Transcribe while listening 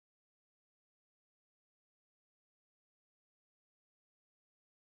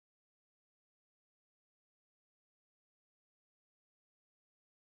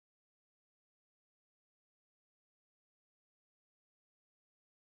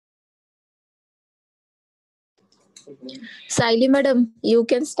Sayali madam, you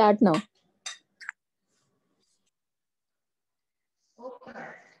can start now.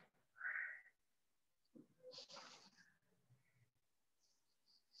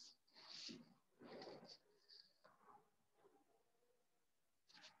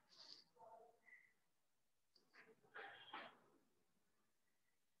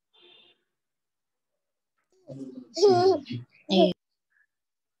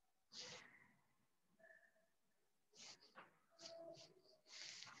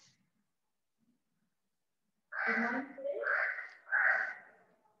 Good morning, students.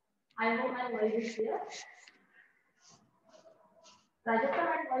 I hope my voice is clear. Rajasthan,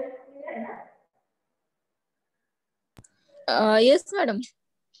 my voice is clear, na? Yes, madam.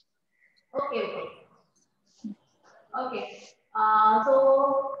 Okay. So,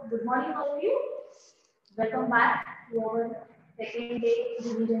 good morning, all of you. Welcome back to our second day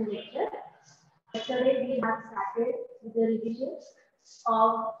revision lecture. Yesterday, we have started with the revision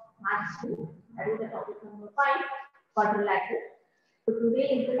of Maths 2, that is the topic number 5, Quadrilateral. So, today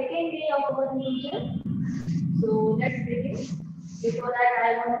is the second day of our revision. So, let's begin. Before that, I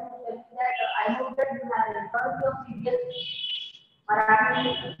want to tell you that I hope that you have enjoyed your previous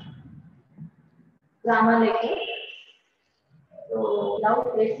Marathi grammar lecture. So,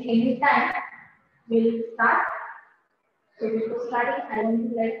 without wasting any time, we'll start. So, before starting, I want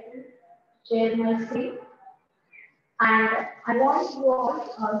to like to share my screen. And I want you all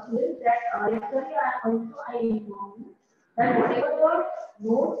to know that yesterday I informed you that whatever your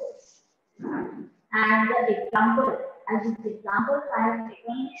notes and the example, as this example I have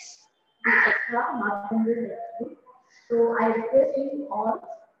taken the extra not from the textbook. So I request you all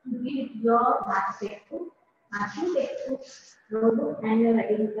to read your math textbook, Maths2 textbook, notebook and your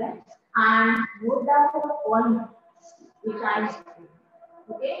writing pen and note down the points which I have.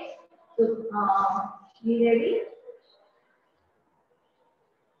 Okay, so be ready.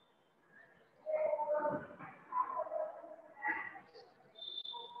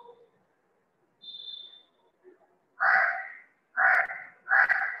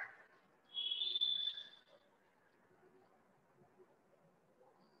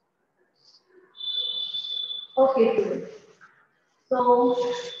 Okay, students. So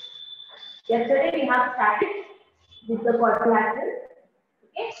yesterday we have started with the quadrilateral,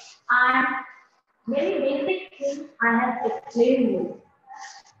 okay, and many basic things I have explained you,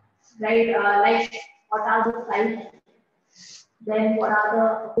 right? Like what are the sides, then what are the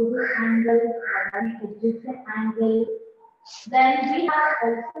opposite angles, what are the adjacent angles. Then we have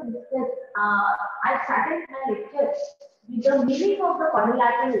also discussed. I started my lecture with the meaning of the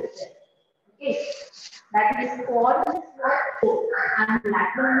quadrilateral itself. Okay, that is quad is what four and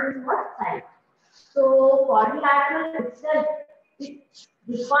lateral is what side. So quadrilateral itself it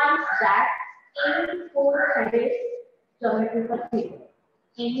defines that any four-sided geometrical figure.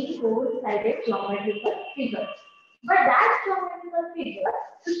 Any four-sided geometrical figure. But that geometrical figure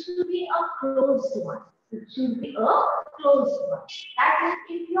it should be a closed one. It should be a closed one. That means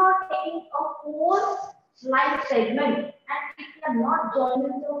if you are taking a four-line segment and if you are not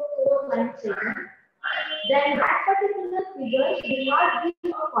joining the four-line segment, then that particular figure will not be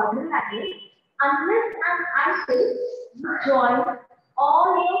a quadrilateral unless and until you join all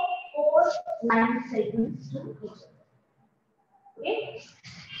your four-line segments to each other. Okay?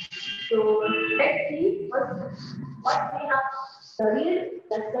 So let's see what we have studied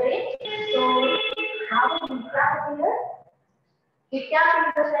yesterday. So now we have here. Pitya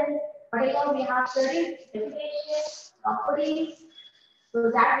represents whatever we have studied, definition, properties. So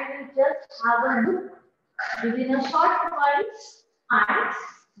that we will just have a look within a short while and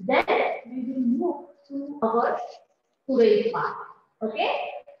then we will move to our today's part. Okay?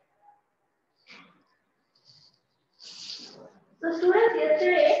 So students,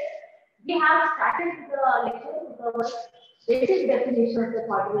 yesterday we have started the lecture with our basic definition of the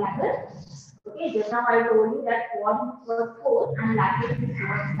quadrilateral. Okay, just now I told you that quad was 4 and lateral is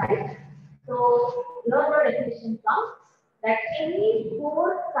 1 side. So here the definition comes that any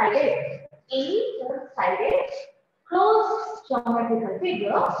four-sided closed geometrical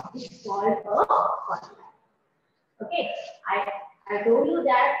figure is called a quadrilateral. Okay, I told you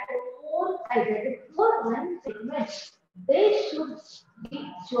that the four-sided four-line segments they should be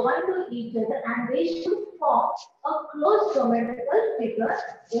joined to each other and they should form a closed geometrical figure.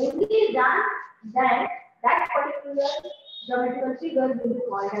 Only then that particular geometrical figure will be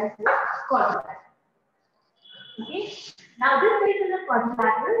called as the quadrilateral. Okay. Now this particular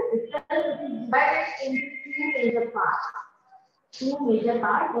quadrilateral itself is divided into two major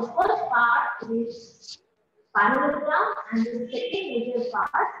parts. The first part is parallelogram and the second major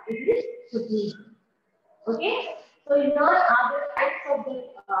part is trapezium. Okay, so here are the types of the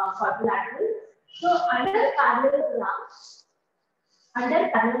quadrilateral. So under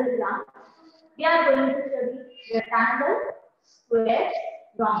parallelogram, we are going to study rectangle, square,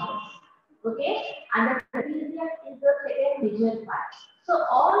 rhombus. Okay, and the trapezium is the second major part. So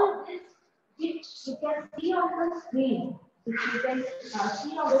all this which you can see on the screen, that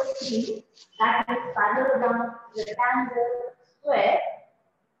is parallelogram, rectangle, square,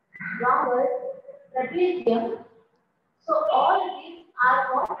 rhombus, trapezium. So all these are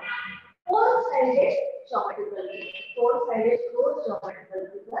what? Four-sided geometrical figure, four-sided closed geometrical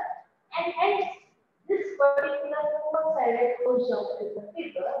figure, and hence this particular four-sided closed geometrical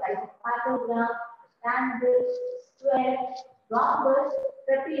figure, like parallelogram, rectangle, square, rhombus,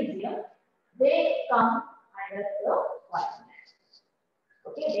 trapezium, they come under the coordinate.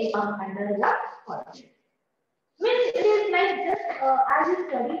 Okay, they come under the coordinate. Means it is like just as you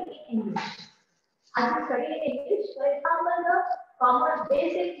study in English. As you study in English, for example, the common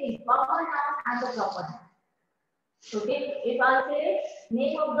basic thing, common noun and the proper noun. Okay, if I say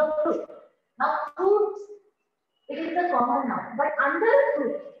name of the fruit, now fruit, it is the common noun, but under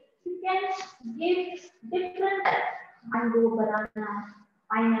fruit, you can give different types. Mango, banana,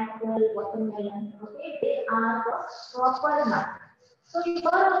 pineapple, watermelon. Okay, they are the proper noun. So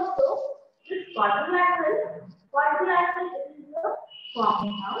here also, this quadrilateral is the common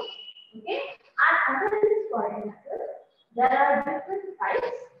noun. Okay, and under this quadrilateral, there are different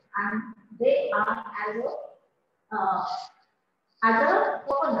types, and they are as a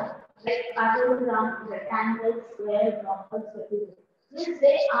proper noun, like parallelogram, rectangle, square, rhombus, trapezium. Means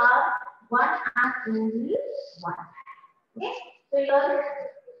they are one and only one. Okay, so here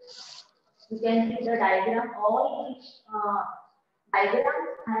you can see the diagram. All each diagrams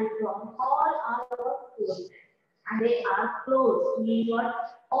I drawn, all are closed, and they are closed. Means what?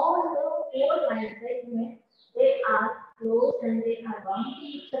 All the four line segments, they are closed and they are bound to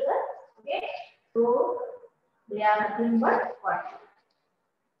each other. Okay, so they are nothing but quadrilateral.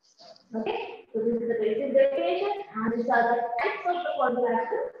 Okay, so this is the basic definition, and these are the types of the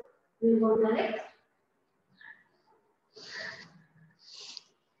quadrilateral. We will go to the next.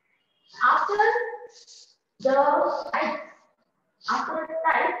 After the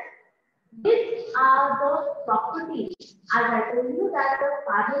types, these are the properties. As I told you that the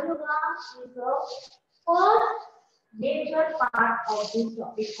parallelogram is the first major part of this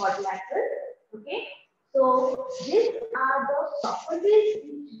topic quadrilateral. Okay, so these are the properties which we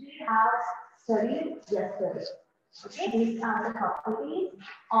have studied yesterday. Okay, these are the properties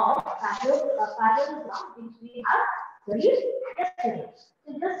of parallelogram which we have studied yesterday. So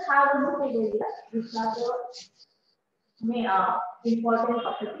just have a look at it. These are the important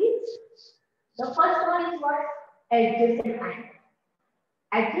properties. The first one is what? Adjacent angle.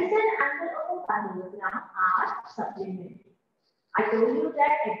 Adjacent angle of a parallelogram are supplementary. I told you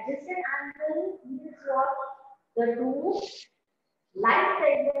that adjacent angle is what? The two line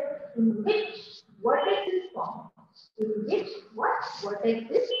segments in which vertex is formed. In which what? Vertex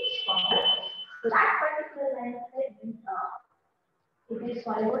is formed. So that particular line segment, it is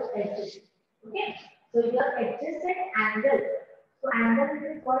called what? Adjacent. Okay. So your adjacent angle. So angle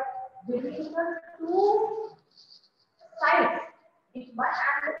is what? Between the two sides. If one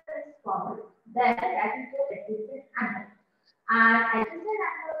angle is formed, then that is your adjacent angle. And adjacent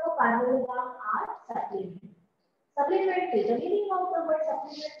angle of parallelogram are supplementary. Supplementary. The meaning of the word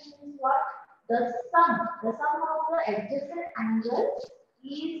supplementary means what? The sum of the adjacent angles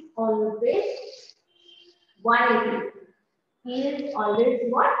is always 180. Is always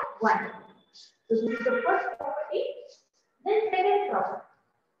what? 180. So this is the first property. Then second property.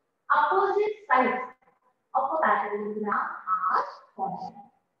 Opposite sides of a parallelogram are common.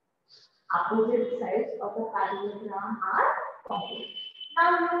 Opposite sides of a parallelogram are common. Now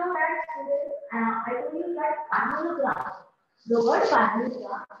you know that I told you that parallelogram. The word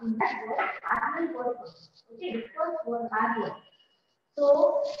parallelogram, in that word parallel word. Okay, the first word parallel. So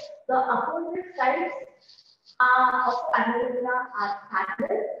the opposite sides of parallelogram are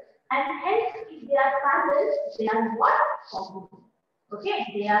parallel, and hence if they are parallel, they are what? Congruent. Okay,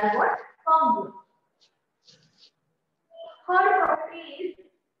 they are what? Congruent. Third property is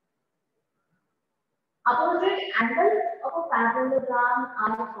opposite angles of a parallelogram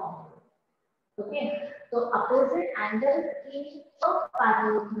are congruent. Okay, so opposite angles in a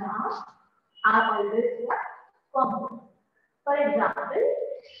parallelogram are always what? Congruent. For example,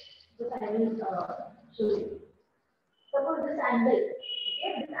 just I will show you. Suppose this angle,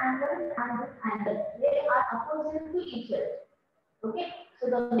 okay, this angle and this angle, they are opposite to each other. Okay, so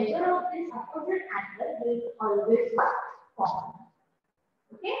the measure of this opposite angle will always what? Common.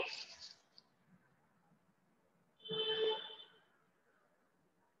 Okay.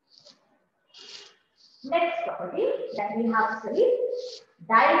 Next property that we have studied,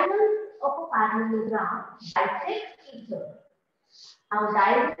 diagonals of a parallelogram bisect each other. Now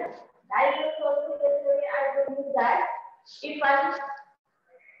diagonals also yesterday I told you that if I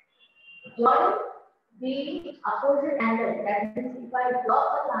join the opposite angle, that means if I draw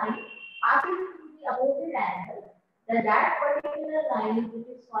a line passing through the opposite angle, then that particular line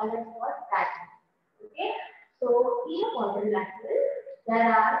is called as what? Diagonal. Okay. So in a quadrilateral, there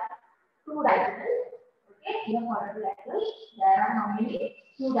are two diagonals. Okay, in a quadrilateral, there are how many?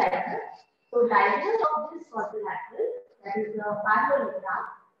 Two diagonals. So diagonal of this quadrilateral, that is the parallelogram,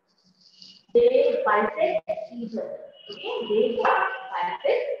 they bisect each other. Okay, they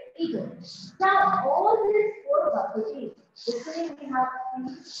bisect each other. Now all these four properties, yesterday we have seen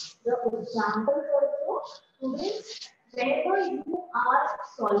the examples also. Students, whenever you are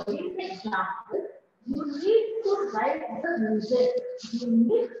solving the example, you need to write the reason. You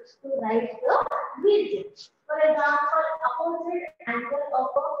need to write the reason. For example, opposite angle of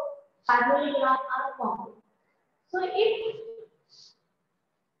a parallelogram are formed. So if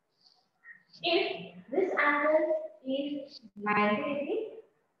this angle is 90 degrees,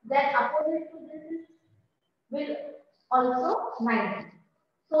 then opposite to this will also 90.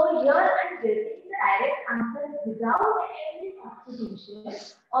 So here I am getting the direct answer without any substitution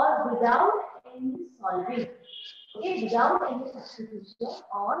or without any solving. Okay, without any substitution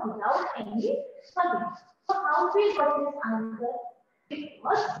or without any solving. So how we got this answer?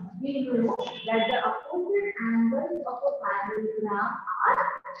 Because we know that the opposite angles of a parallelogram are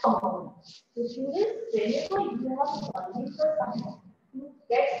common. So students, whenever you are solving the sum, you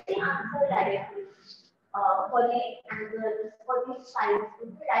get the answer directly. For the angles, for the sides,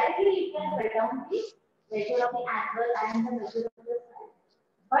 directly you can write down the measure of the angle and the measure of the side.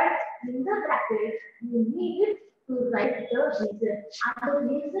 But in the bracket, you need to write the reason, and the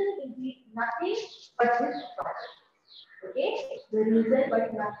reason will be nothing but this property. Okay, the reason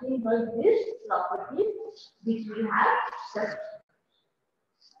but nothing but this property which we have studied.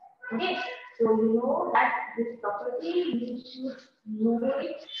 Okay, so you know that this property you should know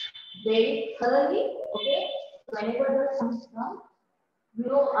it very thoroughly. Okay, whenever the sums come, you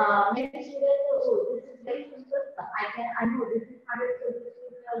know, many students say, oh, this is very simple stuff. I know this is 100, so this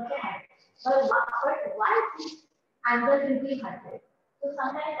is also 100. But why this angle will be 100? So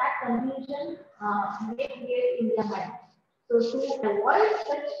sometimes that confusion may create in their mind. So to avoid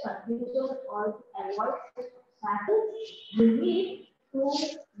such confusion or to avoid such obstacles, you need to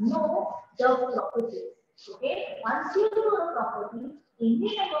know the properties. Okay, once you know the property,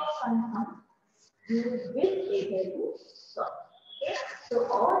 any type of sum you will be able to solve. Okay, so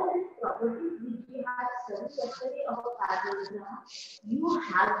all these properties which we have studied yesterday of a parallelogram, you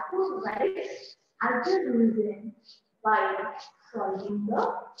have to write as the reason by solving the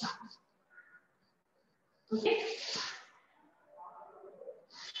sum. Okay.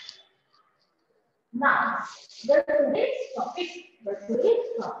 Now, today's topic, we are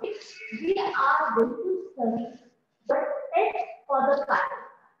going to study the test for the pattern.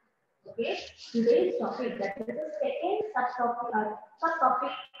 Okay, today's topic, that is the second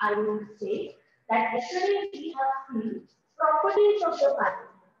subtopic I will say, that yesterday we have seen properties of the pattern.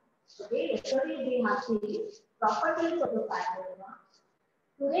 Okay, yesterday we have seen properties of the pattern.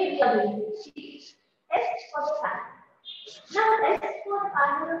 Today we are going to see test for the pattern. Now, test for the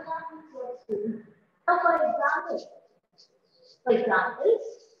pattern is what students. Now, for example,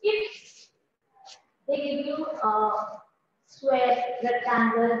 if they give you a square,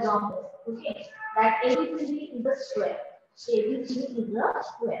 rectangle, rhombus, okay, that ABCD is a square. ABCD is a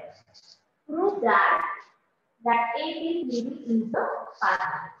square. Prove that ABCD is the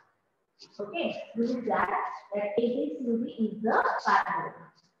parallel. Okay, prove that ABCD is the parallel.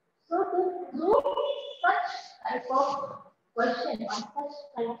 So to prove such type of question or such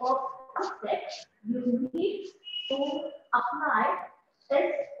type of concept, you need to apply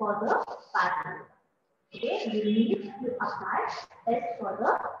test for the parallel. Okay, you need to apply test for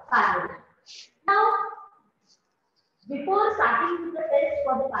the parallel. Now, before starting with the test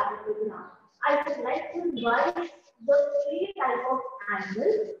for the parallelogram, I would like to revise the three types of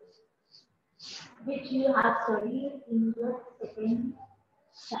angles which you have studied in the second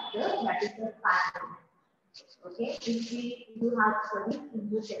chapter, that is the parallel. Okay, which you have studied in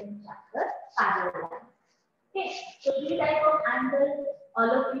the second chapter, parallelogram. Okay, so three types of angles,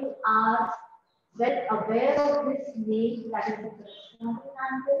 all of you are well aware of this name, that is the corresponding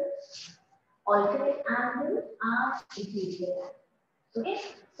angle, alternate angle, and inferior angle. Okay,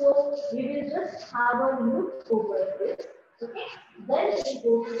 so we will just have a look over this. Okay, then we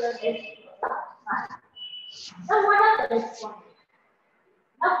go to the test for the parallel. Now, what are corresponding?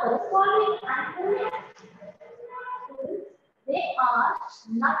 Now, corresponding angle they are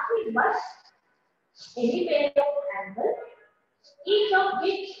nothing but any pair of angles, each of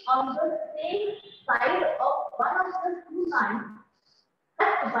which on the same side of one of the two lines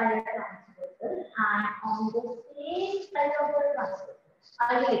cut by a transversal and on the same side of the transversal.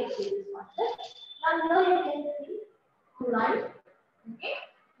 I will explain this concept. Now here you can see two lines. Okay.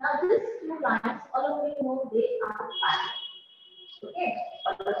 Now these two lines, all of you know they are parallel. Okay.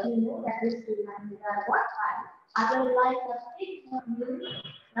 All of you know that these two lines are what? Parallel. Other lines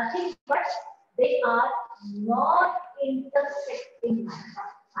nothing but they are not intersecting lines.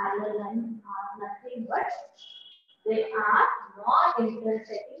 Parallel lines are nothing but they are not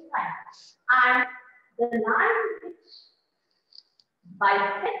intersecting lines. And the line which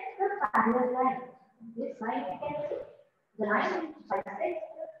bisects the parallel line, this line you can see, the line which bisects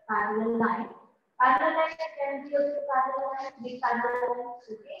the parallel line can be also parallel line, big parallel line,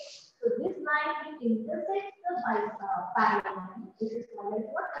 okay. So this line which intersects the parallel line, this is called as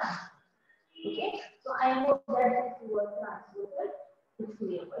what? Okay. So I know that this word transversal is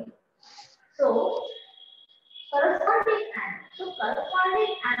clear. So corresponding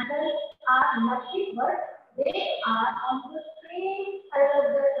angles are nothing but they are on the same side of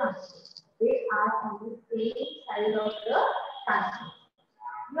the transversal. They are on the same side of the transversal.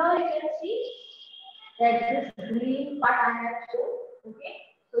 Now you can see that this green part I have shown. Okay,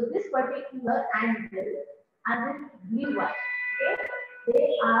 so this particular angle and this blue one, okay, they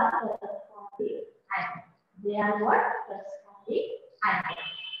are corresponding angles. They are what? Corresponding angles.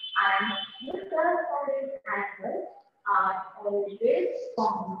 And these corresponding angles are always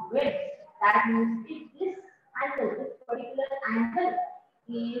congruent. That means if this angle, this particular angle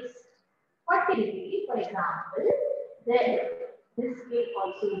is 40 degrees, for example, then this will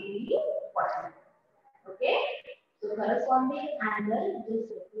also be 40. Okay? So corresponding angle, this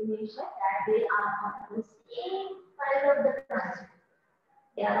definition that they are on the same side of the transversal.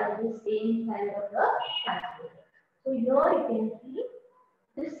 They are on the same side of the transversal. So here you can see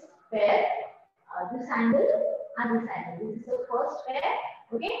this pair, this angle and this angle. This is the first pair.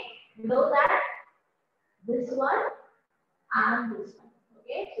 Okay. Below that, this one and this one.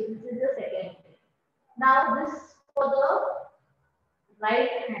 Okay. So this is the second pair. Now this for the right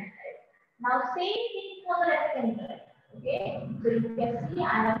hand side. Now same thing for the left hand side. Okay. So you can see I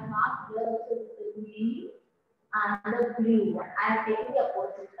have marked here also the green and the blue one. I have taken the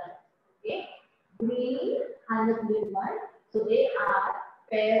opposite color. Okay. Green and the blue one. So they are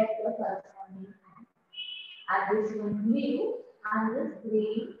pair of the corresponding angles. And this one blue and this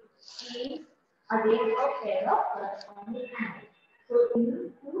green is again a pair of corresponding angles. So in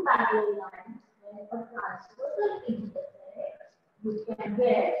two parallel lines, when a transversal intersect, you can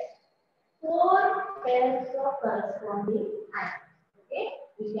get four pairs of corresponding angles. Okay,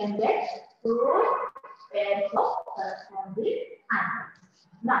 you can get four pairs of corresponding angles.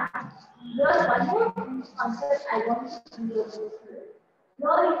 Now, there's one more concept I want to introduce.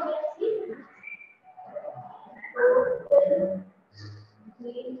 Now you can see the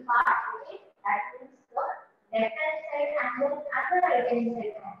green part, okay, that means the left hand side angle and the right hand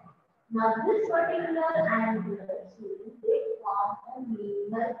side angle. Now this particular angle, they form a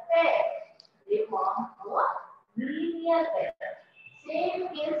linear pair. They form a linear pair. Same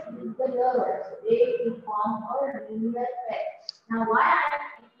case with the here also. They form a linear pair. Now why I am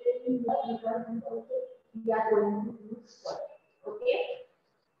explaining here because also we are going to use what? Okay.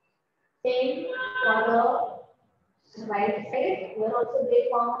 Same for the right side. Here also they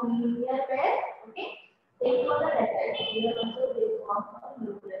form a linear pair. Okay. Same for the left side. Here also they form a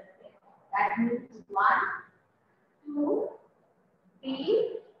linear pair. That means 1, 2,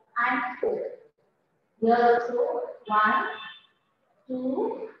 3, and 4. Here also 1,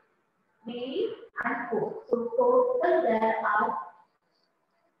 2, 3, and 4. So total there are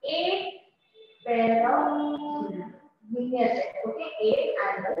 8 pair of linear pairs. Okay, 8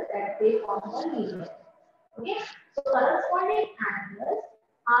 angles that they form a linear. Okay, so corresponding angles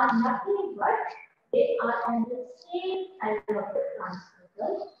are nothing but they are on the same side of the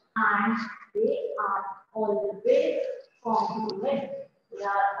transversal and they are always congruent. They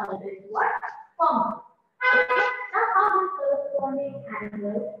are always what? Congruent. Okay, now how this corresponding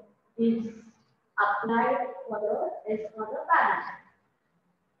angle is applied for the parallel.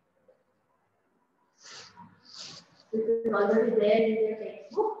 This is already there in your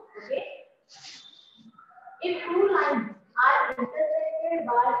textbook. Okay. If two lines are intersected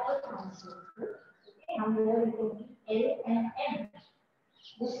by a transversal, okay, now here we can see L and M.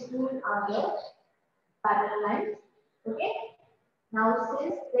 These two are the parallel lines. Okay. Now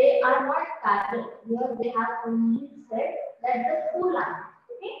since they are not parallel, here they have only said that the two lines.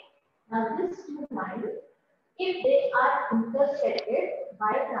 Okay. Now these two lines if they are intersected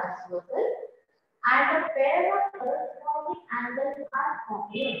by transversal and a pair of corresponding angles are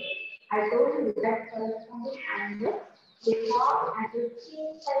congruent. I told you that corresponding angles they form at the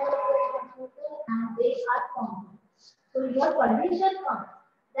same side of the transversal and they are congruent. So your condition comes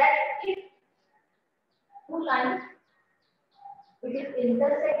that if two lines which is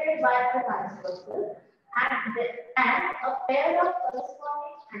intersected by a transversal and a pair of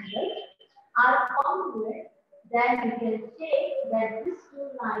corresponding angles are congruent, then we can say that these two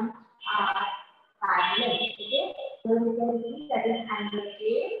lines are parallel. Okay, so we can see that is angle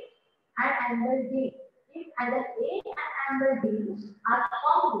A and angle D. If angle A and angle D are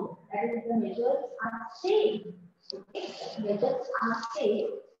congruent, that is the measures are same. Okay, measures are same,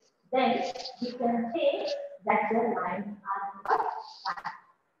 then we can say that the lines are not parallel.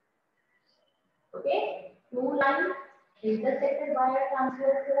 Okay, two lines intersected by a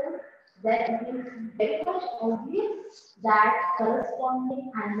transversal, then it is very much obvious that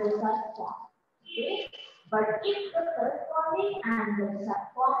corresponding angles are formed. Okay, but if the corresponding angles are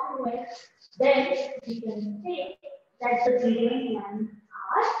congruent, then we can say that the given lines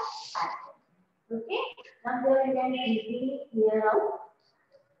are parallel. Okay, now here we can easily clear out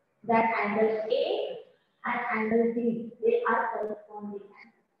that angle A and angle D, they are corresponding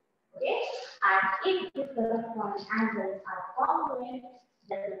angles. Okay, and if the corresponding angles are congruent,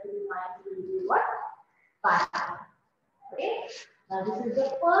 then the two lines will be what? Parallel. Okay, now this is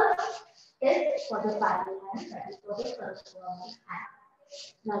the first test for the parallel line, that is for the corresponding angle.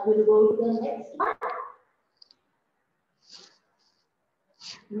 Now we'll go to the next one.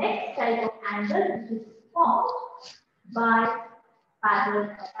 Next type of angle which is formed by parallel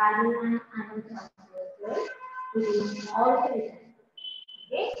line and transversal, which is alternate.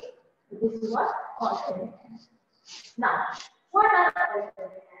 Okay, so this is what alternate. Now, what are alternate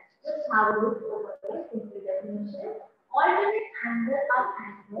angles? Just have a look over the simple definition. Alternate angles are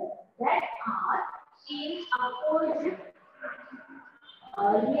angles that are in opposite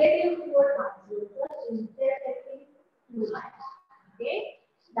relative to a transversal intersecting two lines. Okay,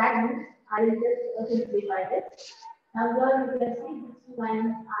 that means I will just simplify this. Now here you can see these two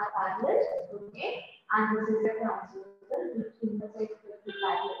lines are parallel. Okay, and this is the transversal which intersects the two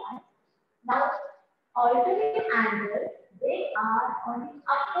parallel lines. Now, alternate angles, they are on the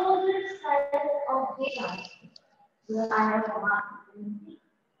opposite side of the transversal. Here I have marked.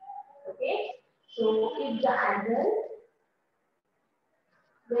 Okay, so if the angle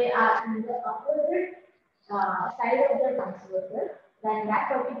they are in the opposite side of the transversal, then that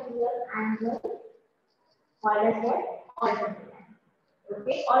particular angle called as what? Alternate angle.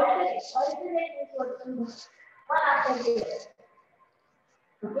 Okay, alternate is what means one after the other.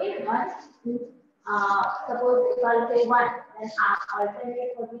 Okay, one means suppose if I'll say 1, then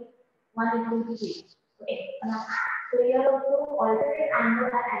alternate for the 1 equal to 3. Okay, so here also alternate angle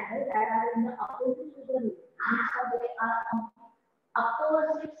are angles that are in the opposite to the root, and so they are on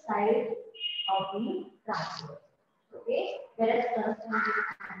opposite side of the transversal. Okay, whereas corresponding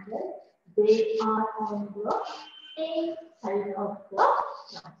angle, they are on the same side of the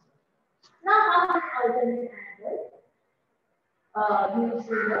transversal. Now, how much alternate angle? You see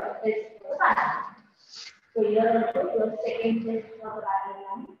here is the parallel. So here also your second test for the parallel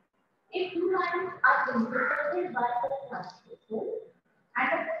line. If two lines are intersected by the transversal and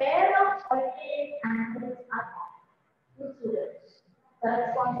a pair of alternate angles are formed, you see this.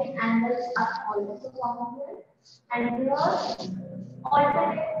 Corresponding angles are also congruent, and here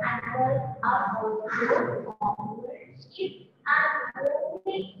alternate angles are also congruent if and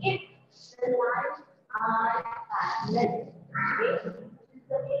only if the lines are parallel. Okay, this is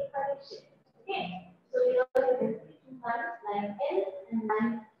the main condition. Okay, so here you can see two lines, line L and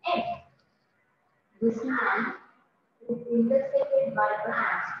line N. This line is intersected by the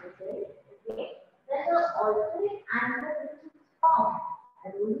transversal. Okay, then the alternate angle which is formed. I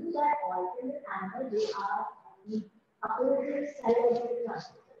told you that alternate angle they are on the opposite side of the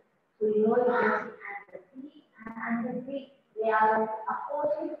transversal. So here you can see angle P and angle B. They are on the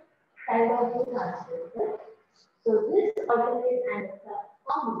opposite side of the transversal. So this alternate angles are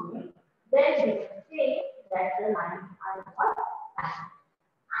congruent. Then we can say that the lines are what?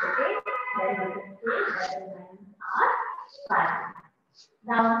 Okay, then we can say that the lines are parallel.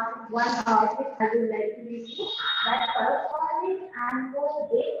 Now, one thing I would like to review that corresponding angles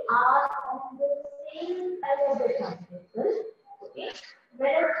they are on the same side of the transversal. Okay,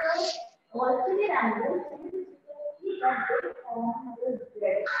 whereas the alternate angles you can see that they form the Z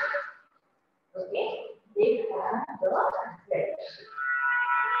shape. Okay, they form the Z shape.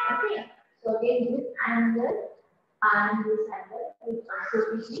 Okay, so again this angle and this angle will also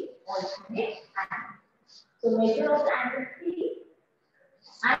be the alternate angle. So measure of the angle P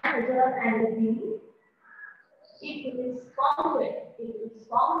and measure of angle B. If it is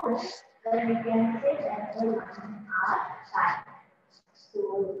congruent, then we can say that the lines are parallel. So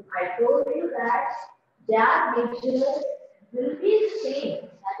I told you that their measures will be same.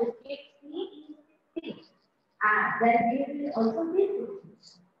 That is, if P is 60, and then B will also be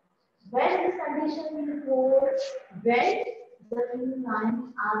 60. When this condition will hold, when the two lines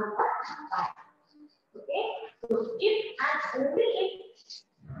are parallel. Okay, so if and only if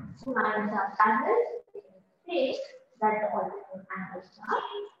two lines are parallel, we can say that the alternate angles are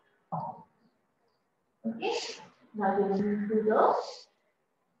formed. Okay, now we move to the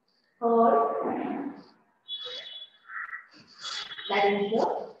third, that is the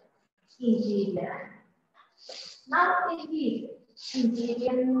interior. Now interior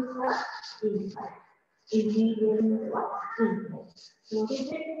means what? Inside. Interior means what? Inside. So this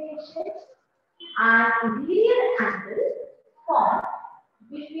definition, an interior angle formed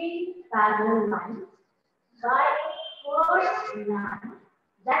between parallel lines by a first line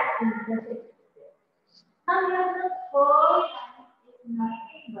that intersects them. Now here the first line is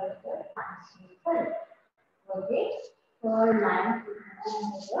nothing but the transversal. Okay, third line is nothing but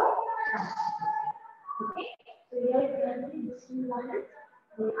the transversal. Okay, so here you can see these two lines,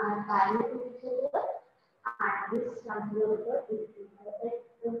 they are parallel to each other, and this transversal is intersect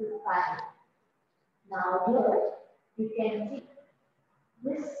to parallel. Now here you can see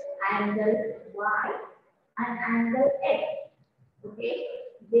this angle Y and angle X. Okay,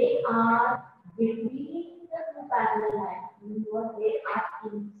 they are between the two parallel lines. Means what? They are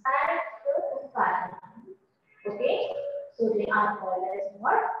inside the two parallel lines. Okay, so they are called as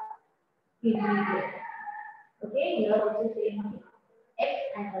what? Interior. Okay, here also same X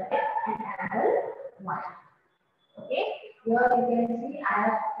angle and angle Y. Okay, here you can see I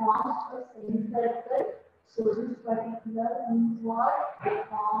have formed a semicircle. So this particular means what? I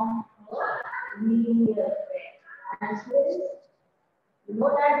form a linear pair. And so you know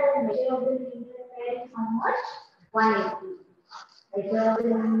that the measure of the linear pair is how much? 180. Measure of the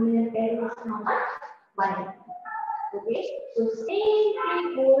linear pair is how much? 180. Okay, so same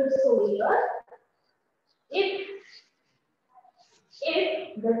thing holds so here. If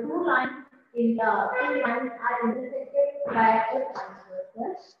the two lines in the two lines are intersected by a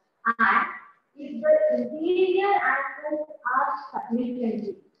transversal, and if the interior angles are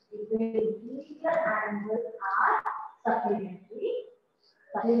supplementary, if the interior angles are supplementary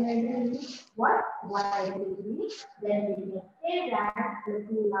means what? 180 degrees, then we can say that the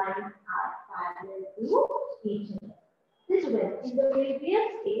two lines are parallel to each other. This way, in the previous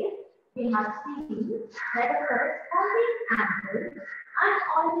case, we have seen that the corresponding angles and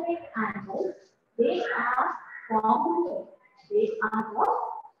alternate angles, they are congruent. They are what?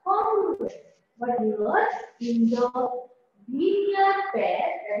 Congruent. But here, in the linear pair,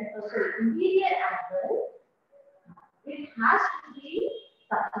 interior angle, it has to be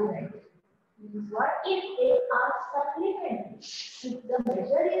supplementary. Means what? If they are supplementary, if the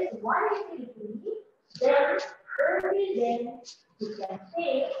measure is 180 degrees, then only then we can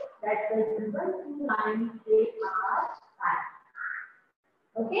say that the given two lines they are parallel.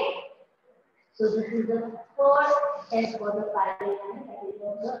 Okay? So this is the first test for the parallel line, that is the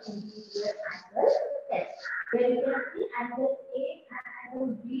interior angle test. Where you can see angle A and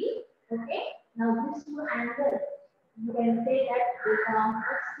angle B. Okay? Now these two angles, you can say that they form a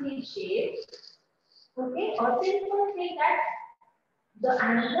C shape. Okay? Or simple say that the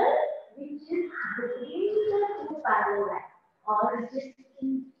angle which is between the two parallel lines, or which is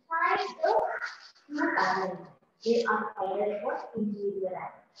inside the two parallel lines, they are called as what? Interior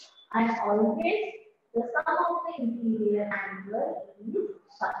angle. And always the sum of the interior angle is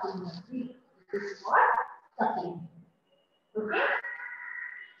supplementary. This is what? Supplementary. Okay?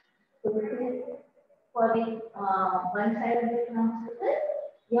 So this is for the one side of the transversal.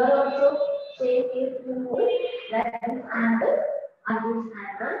 Here also same is to that this angle and this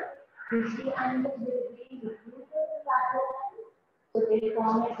angle. These two angles between the two parallel lines. So they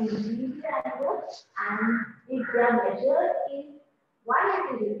form an interior angle, and if they are measured in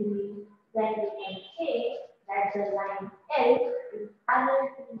 180 degrees, then we can say that the line L is parallel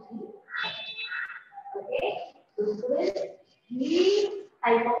to the. Okay, so these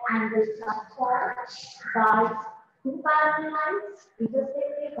type of angles are formed by two parallel lines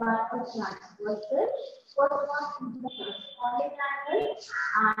intersected by a transversal. First one is the corresponding angle,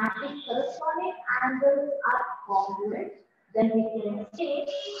 and if corresponding angles are congruent, then we can say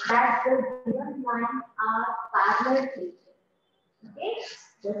that the given lines are parallel to each other. Okay,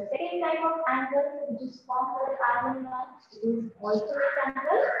 the second type of angle which is formed by the parallel lines is alternate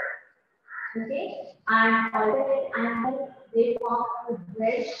angle. Okay, and alternate angles they form a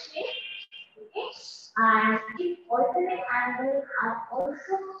wedge shape. Okay, and if alternate angles are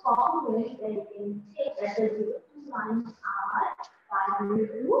also congruent, then you can say that the two lines are parallel to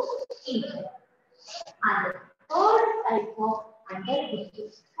each other. And the third type of angle which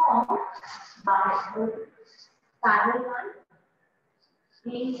is formed by a parallel line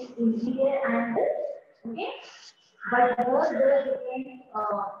is interior angle. Okay, but there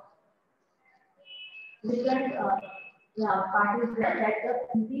different part is there that the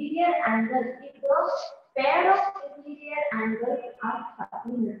interior angle, if the pair of interior angles are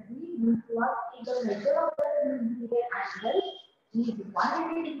supplementary, means what if the measure of the interior angle is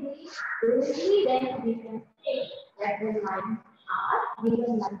 180 degrees, only then we can say that the lines are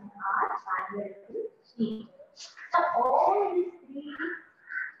given lines are parallel to each other. So all these three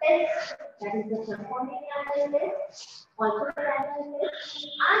tests, that is the corresponding angle test, alternate angle test,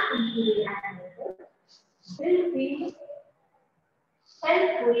 and interior angle test, will be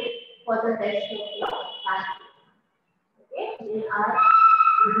helpful for the test of your pattern. Okay, they are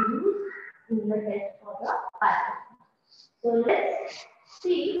used in the test for the pattern. So let's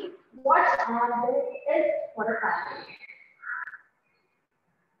see what are the tests for the pattern.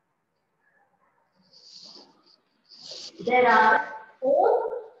 There are 4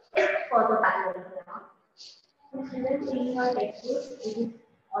 tests for the parallelogram. Students in your textbook, it is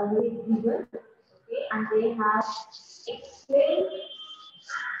always given, okay, and they have explained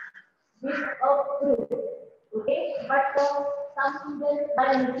with a proof, okay, but some students by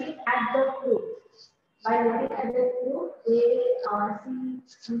looking at the proof, they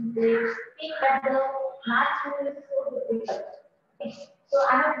think that the Maths2 is so difficult. Okay. So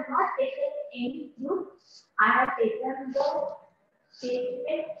I have not taken any proof. I have taken the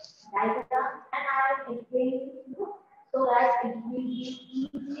statement diagram and I have explained to you so that it will be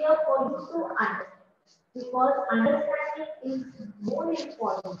easier for you to understand. Because understanding is more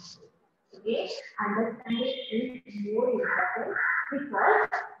important. Okay, understanding is more important because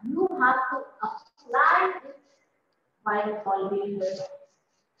you have to apply this while solving this.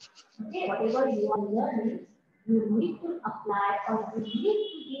 Okay, whatever you are learning, you need to apply or you need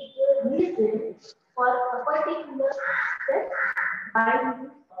to give the reason for a particular step while you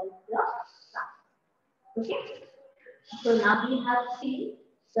solve the task. Okay, so now we have seen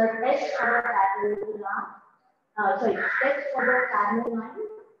the test for the parallelogram. Test for the parallel line.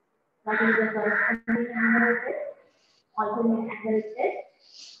 That is the corresponding angle test, alternate angle test,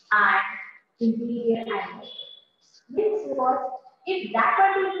 and interior angle. Means what? If that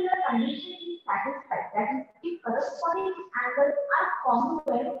particular condition is satisfied, that is, if corresponding angles are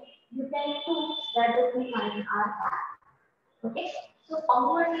congruent, you can prove that the three lines are parallel. Okay? So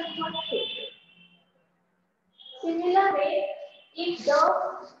congruent is not fixed. Similar way, if the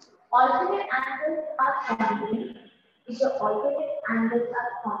alternate angles are congruent, you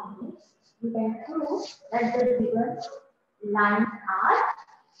can prove that the given lines are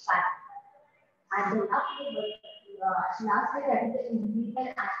parallel. And the lastly, that is the interior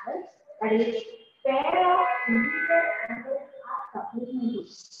angles. That is, pair of interior angles are supplementary.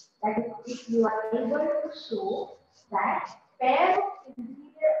 That is, if you are able to show that pair of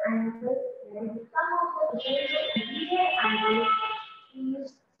interior angles, where the sum of the interior angles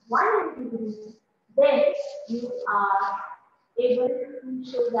is 180 degrees, then you are able to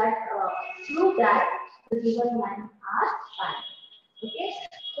show that, prove that the given lines are parallel. Okay,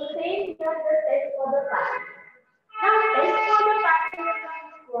 so same here the test for the pattern. Now test for the pattern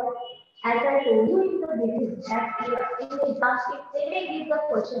is what? As I told you in the beginning that in the exam they may give the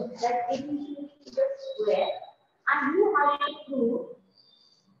question that ABC is a square and you have to prove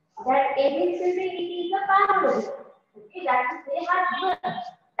that ABCD is a parallelogram. Okay, that is they have given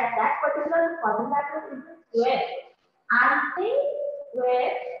that particular quadrilateral is a square and they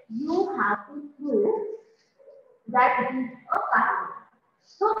where you have to prove that it is a parallelogram.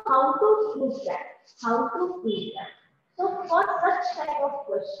 So how to prove that? How to prove that? So for such type of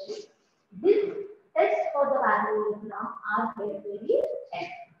question, this test for the parallelogram are very helpful.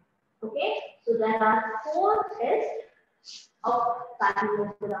 Okay, so there are 4 tests of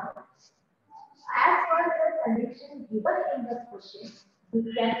parallelogram. As per the condition given in the question, you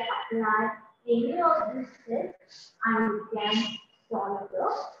can apply any of these tests and you can solve the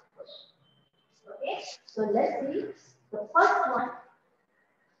question. Okay, so let's see the first one.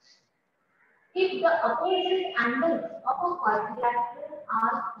 If the opposite angles of a quadrilateral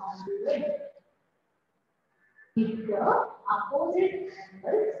are congruent, if the opposite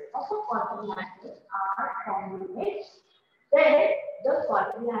angles of a quadrilateral are congruent, then the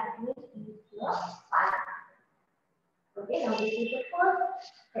quadrilateral is the parallel. Okay, now this is the first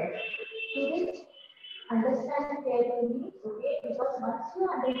test. Students, understand carefully, okay, because once you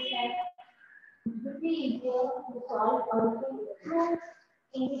understand, it will be easier to solve also through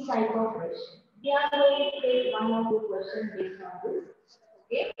any type of question. We are going to take one or two questions based on this.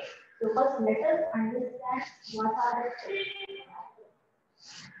 Okay, so first let us understand what are the steps.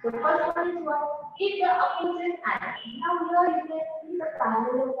 The first one is what is the opposite angle. Now here you can see the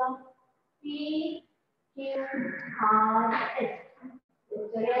parallelogram P, Q, R, S.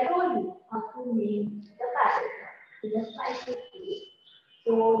 Yesterday I told you how to name the parallelogram. So just like this.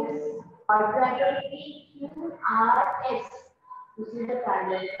 So this quadrilateral P, Q, R, S. This is the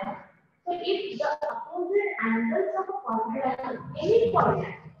parallelogram. So if the opposite angles of a quadrilateral, any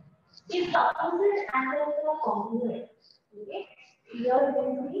quadrilateral, if the opposite angles are congruent, okay, here you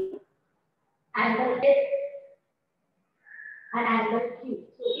can see angle S and angle Q.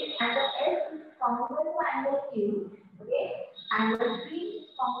 So if angle S is congruent to angle Q, okay, angle P is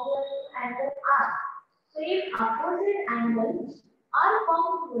congruent to angle R. So if opposite angles are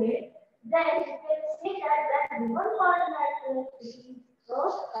congruent, then you can say that given quadrilateral is a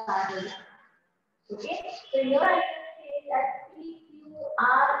parallel. Okay, so here I can say that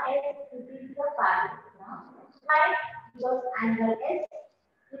PQRS is the parallelogram. Right? Because angle S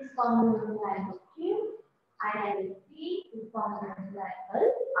is congruent to angle Q and angle P is congruent to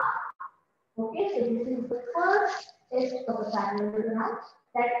angle R. Okay, so this is the first test of the parallelogram,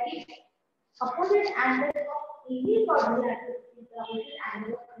 that if opposite angles of any quadrilateral, if the opposite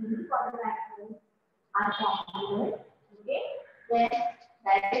angles of any quadrilateral are congruent, okay, then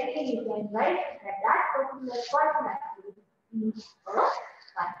directly you can write that that particular quadrilateral is a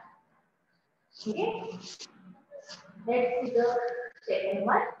triangle. Okay, let's see the second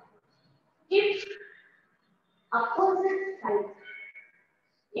one. If opposite sides,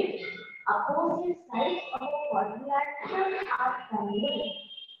 if opposite sides of a quadrilateral are congruent,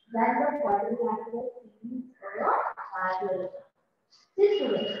 then the quadrilateral is a parallelogram. See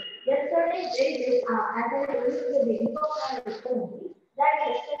students, yesterday as I told you in the beginning of my lecture, that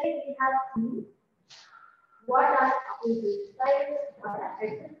yesterday we have seen what are opposite sides, what are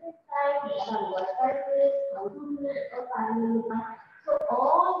adjacent sides, what are vertices, how to use a parallelogram. So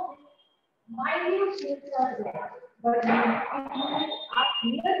all these minute things are there. But if you are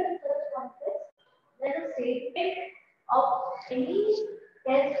clear with the concepts, then the statement of any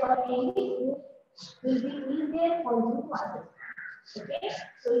test or any group will be easier for you to understand. Okay,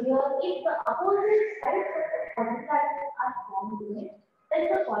 so here if the opposite sides of the quadrilateral are congruent, then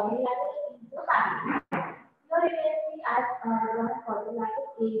the quadrilateral is the parallel. Here you can see as one quadrilateral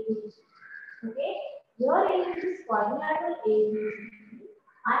ABC. Okay, here in this quadrilateral ABC,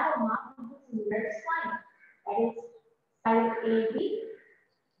 I have marked with the similar sign, that is side AB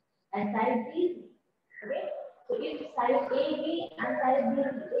and side BC. Okay, so if side AB and side BC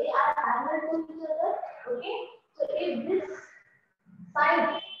they are parallel to each other, okay, so if this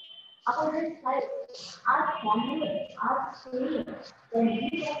side, opposite sides are congruent, are same, then we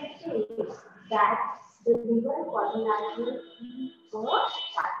can say that the given quadrilateral is a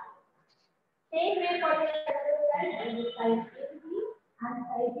triangle. Same way for the other side, that is side AB and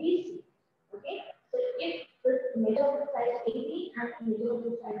side BC. Okay, so if the measure of the side AB and measure of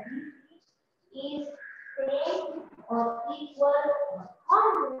the side BC is same or equal or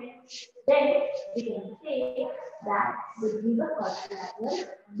congruent, then we can say that the given quadrilateral is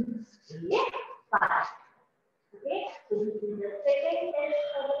a parallel. Okay, so this is the second test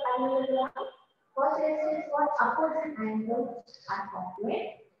for the parallelogram. First test is what opposite angles are congruent.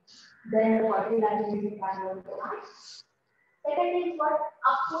 Then the quadrilateral is a parallelogram. Second is what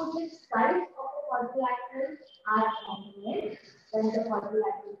opposite sides of the quadrilateral are congruent. Then the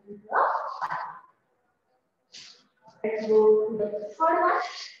quadrilateral is a parallel. Let's go to the third one.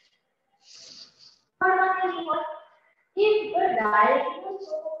 Third one is what? If the diagonals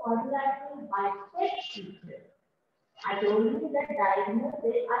of a quadrilateral bisect each other. I told you that diagonals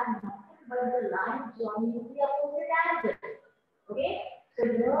they are nothing but the line joining the opposite angle. Okay, so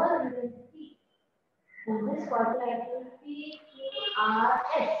here you can see in this quadrilateral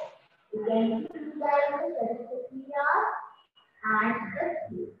PQRS, you can see two diagonals, that is the PR and the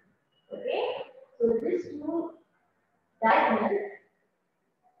Q. Okay, so these two diagonals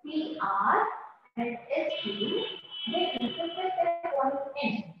PR and SQ, they intersect at point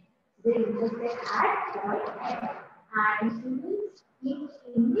N. They intersect at point N. And students, in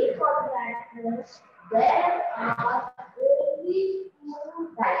any quadrilateral, there are only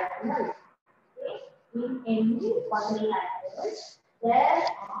two diagonals. Okay? In any quadrilateral, there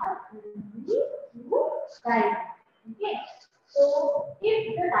are only two diagonals. Okay? So,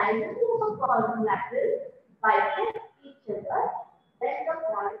 if the diagonals of a quadrilateral bisect each other, then the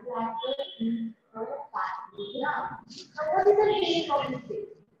quadrilateral is a parallelogram. Now, what is the meaning of this thing?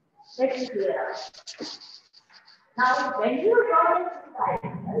 Let me clear out. Now, when you draw the two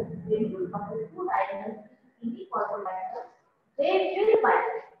diagonals, when you draw the two diagonals in the quadrilateral, they will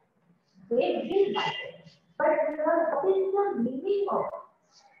bite. They will bite. But here, what is the meaning of it?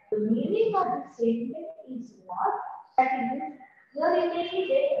 The meaning of this statement is what? That is, here you can see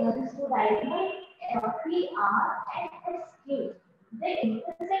that these two diagonals, PR and SQ. They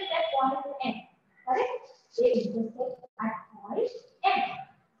intersect at point N. Correct? They intersect at point N.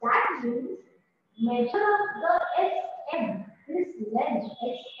 That means measure of the SM, this length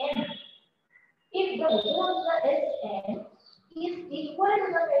SM. If the measure of the SM is equal to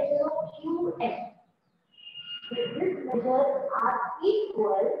the measure of QN, if these measures are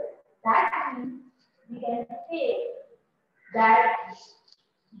equal, that means we can say that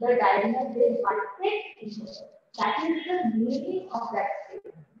the diagonal will bisect each other. That is the meaning of that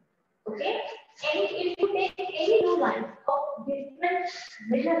statement. Okay? And if you take any two lines of different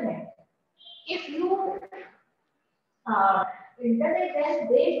measurement, if you intersect them,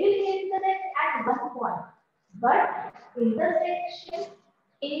 they will intersect at one point. But intersection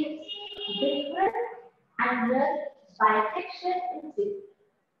is different and your bisection is different.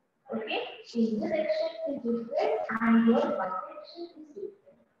 Okay? Intersection is different and your bisection is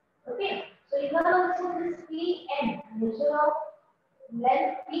different. Okay? So here also this Pn, measure of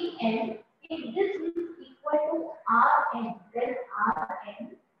length Pn, if this is equal to Rn, then Rn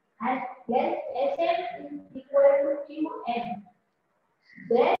and length Sm is equal to Qn,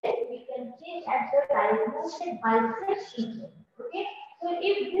 then we can say that the diagonals bisect each other. Okay? So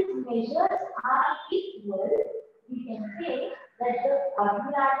if these measures are equal, we can say that the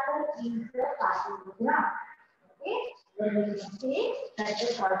quadrilateral is the parallelogram. Okay? Then we can say that the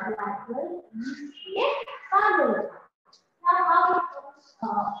quadrilateral is a parallelogram. Now, how it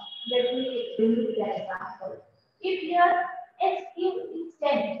comes? Let me bring you the example. If here SQ is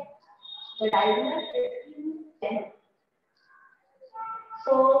 10, the diagonal SQ is 10.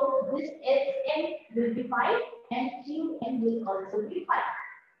 So this Sn will be 5 and Qn will also be 5.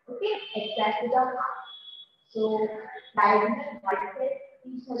 Okay, exactly the half. So diagonal bisect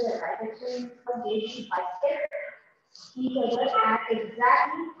each other, bisection for they bisect each other at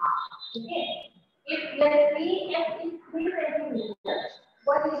exactly half. Okay. If your Pn is 3 centimeters,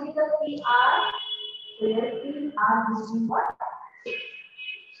 what will be the PR? Where PR will be what? 6.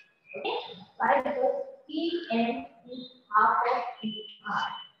 Okay. Why? Because Pn is half of PR.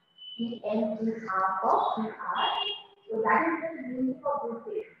 Pn is half of PR. So that is the meaning of this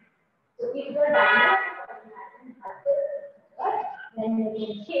statement. So if the diagonal then you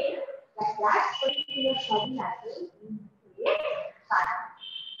can say that that particular quadrilateral is a parallel.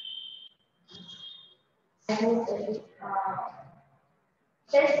 I hope that this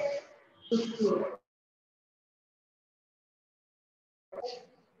test is clear.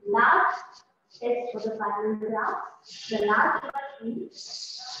 Last test for the parallelogram, the last one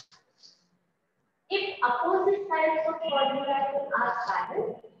is if opposite sides of quadrilateral are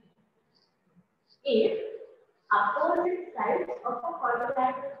parallel, if opposite sides of a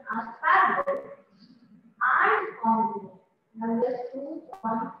quadrilateral are parallel and congruent, now the two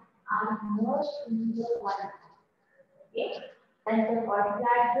points are merged into one. Okay, then the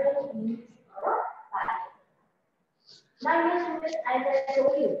quadrilateral is a parallel. Now, dear students, as I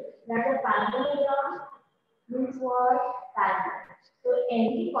told you that the parallelogram means what? Parallel. So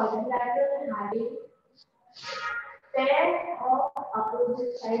any quadrilateral having pair of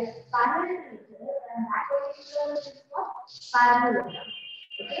opposite sides parallel to each other, and that particular is what? Parallelogram.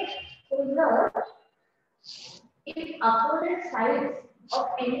 Okay. So here, if opposite sides of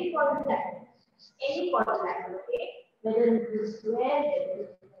any quadrilateral, okay, whether it is square, whether it is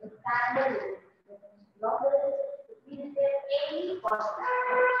rectangle, whether it is longer, is there any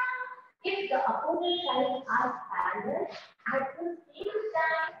quadrilateral? If the opposite sides are parallel, at the same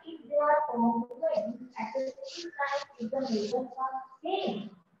time, if they are congruent, at the same time, if the measures are same,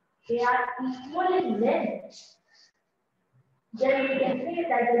 they are equal in length, then we can say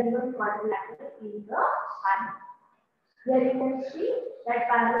that the given quadrilateral is the parallel. Here you can see that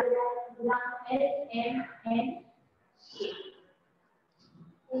parallelogram SMNA.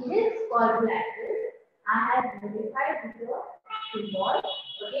 In this quadrilateral, I have modified the symbol.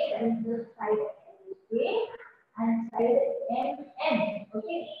 Okay, that is the side A and side MN.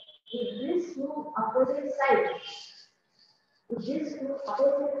 Okay, if these two opposite sides,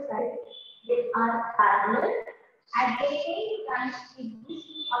 they are parallel. At the same time, if these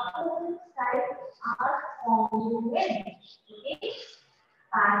two opposite sides are congruent, okay,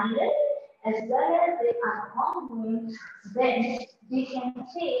 parallel as well as they are ongoing, then we can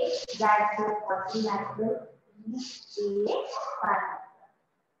say that the quadrilateral is a parallel.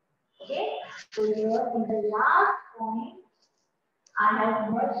 Okay, so here in the last point, I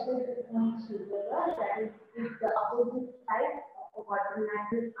have merged the points together. That is, if the opposite sides of a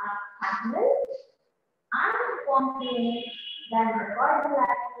quadrilateral are parallel and complement, then the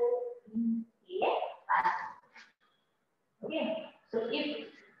quadrilateral is a parallel. Okay, so if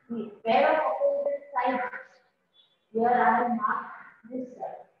the pair of opposite sides, here I have marked this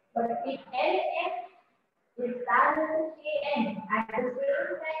side, but if LM is parallel to KN at the same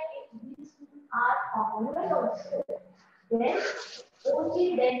time, if these two are complement also, then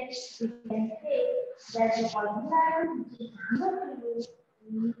only then we can say that the quadrilateral which is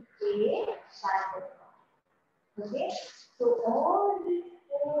given to you is a parallel. Okay, so all these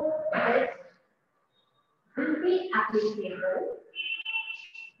four tests will be applicable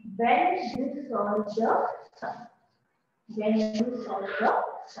when you solve the sum. When you solve the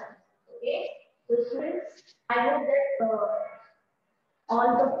sum. Okay, so students, I hope that all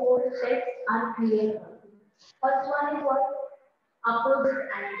the four steps are clear. First one is what? Opposite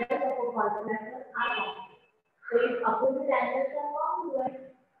angles of a quadrilateral are formed. So if opposite angles are formed,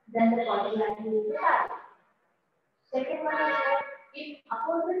 then the quadrilateral is a parallel. Second one is what? If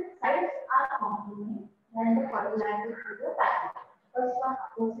opposite sides are complement, then the quadrilateral is a parallel. First one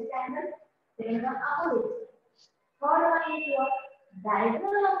opposite angle, second one opposite. Third one is what?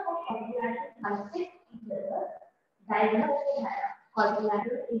 Diagonal of a quadrilateral bisect each other. Diagonal of a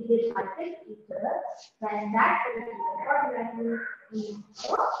quadrilateral if they bisect each other, then that quadrilateral is a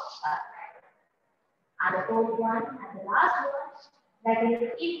parallel. And the fourth one and the last one, that is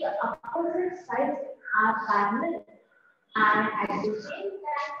if the opposite sides are parallel and at the same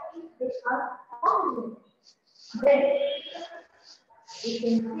time if they are complement, then we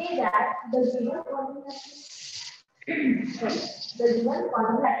can say that the given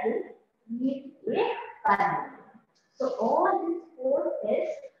quadrilateral is a parallel. So all these four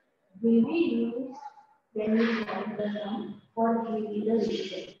tests will be used when we solve the sum for giving the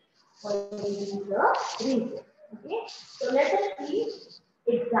result. Okay, so let us see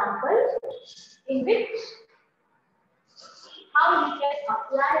example in which how we can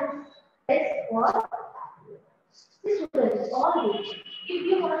apply this test for students. All this. If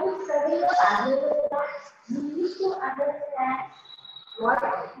you want to study the parallelogram, you need to understand what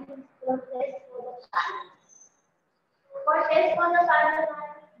is the test for the parallelogram. For test for the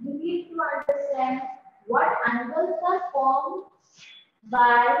parallelogram, you need to understand what angles are formed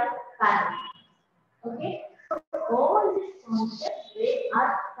by parallel. Okay, so all these concepts, they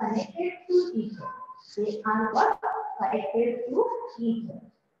are connected to each other. They are what? Connected to each other.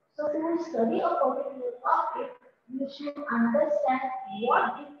 So to study a particular topic, you should understand what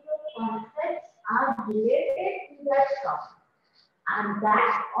different concepts are related to that topic. And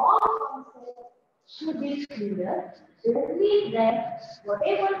that all concepts should be clear only then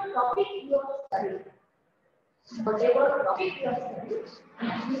whatever topic you are studying, you will be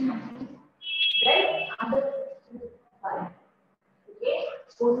well understood by. Okay,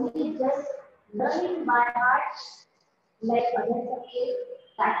 only just learning by heart like other subjects,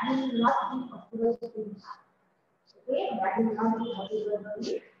 that will not be possible in math. Okay, that will not be possible in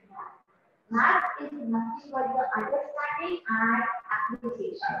math. Math is nothing but the understanding and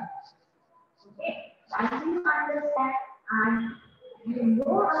application. Okay, once you understand and you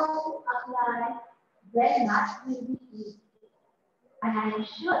know how to apply, then math will be easy. And I am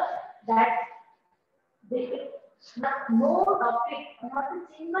sure that no topic, not a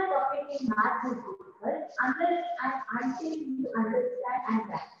single topic in math is difficult unless and until you understand and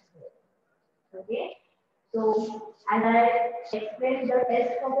practice it. Okay? So, as I explained the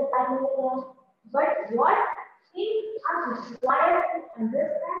test for the parallelogram, but what things are required to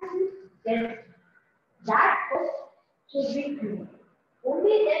understand this test, that first should be clear.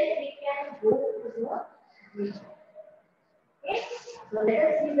 Only then we can go to the result. Okay? So, let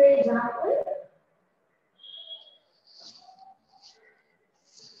us see the example.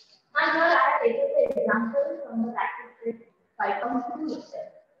 And here I have taken the example from the practice 5.2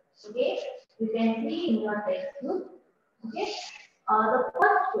 itself. Okay, you can see in your textbook. Okay, the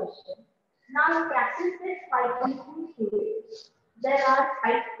first question. Now in practice 5.2, there are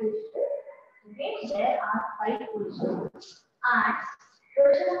 5 questions. Okay, there are 5 questions. And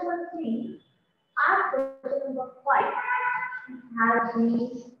question number 3 and question number 5 has been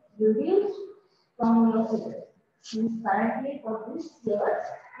reduced from your syllabus. Means currently for this year,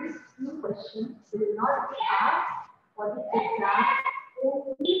 these 2 questions will not be asked for the exam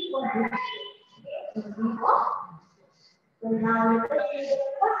only for this year. Okay, only for. So now let us see the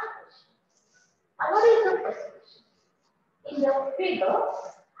first question. Now, what is the first question? In the figure,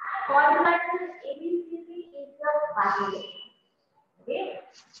 quadrilateral ABCD is the parallelogram. Okay?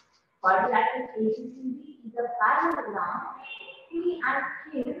 Quadrilateral ABCD is a parallelogram. P and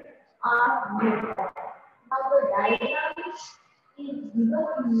Q are midpoint. Now the diagram is given in the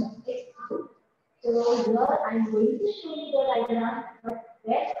textbook. So here I am going to show you the diagram, but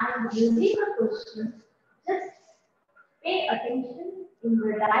when I am using the question, just pay attention in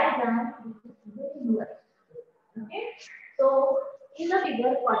the diagram which is given in your textbook. Okay? So in the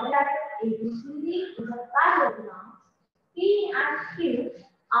figure, quadrilateral ABCD is a parallelogram. P and Q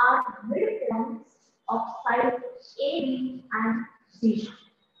are midpoints of sides AB and B,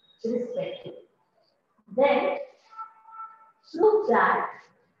 respectively. Then prove that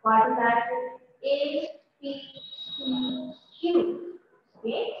quadrilateral APCQ,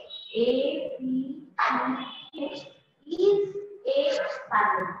 okay, APCQ is a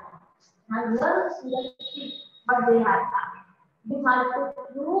parallelogram. Now here students see what they have done. You have to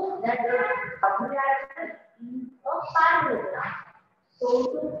prove that the quadrilateral is a parallelogram. So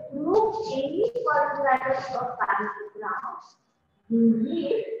to prove any quadrilateral of parallelogram, you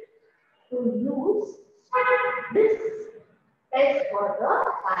need to use this test for the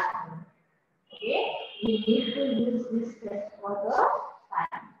parallelogram. Okay, you need to use this test for the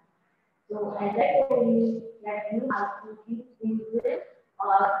parallelogram. So as I told you that you have to keep things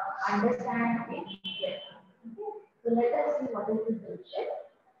or understand it well. Okay. So let us see what is the solution.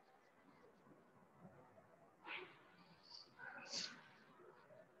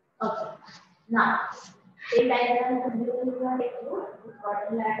 Okay. Now, same diagram is given in your textbook. This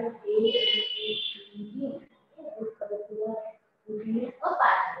quadrilateral A, B, C, D. This particular is a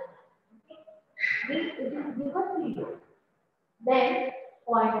parallelogram. This it is given to you. Then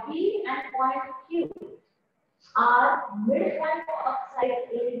point P and point Q are midpoint of side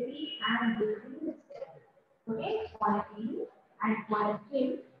AB and BC. Okay, point P and point Q,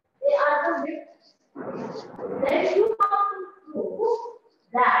 they are the midpoints. Then you have to prove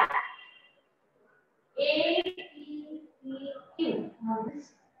that A, P, C, Q. Now this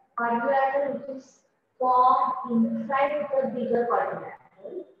quadrilateral which is formed inside the bigger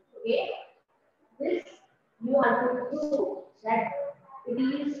quadrilateral. Okay, this you have to prove that it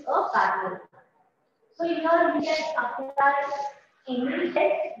is a parallel. So here we can apply any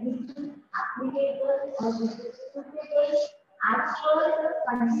test which is applicable or which is suitable as per the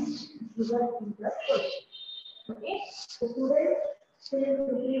conditions given in the question. Okay, so students, since it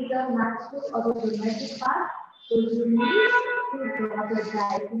is the Maths2 or the geometry part, so you need to draw the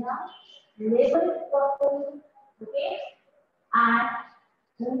diagram, label it properly, okay, and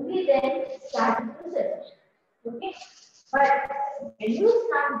only then start the solution. Okay, but when you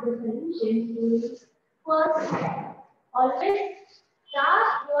start the solution, you will first always start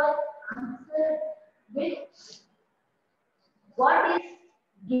your answer with what is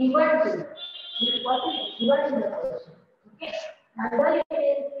given to you, with what is given in the question. Okay, now here you can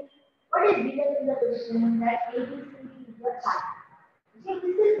see what is given in the question that ABCD is the fact. Okay,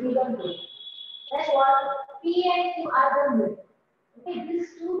 this is given to you. Then what P and Q are the mid. Okay, these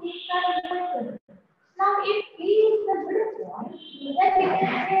two things are given to you. Now, if P is the midpoint, then we can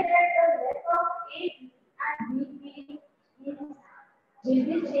say that the length of AB and BP is will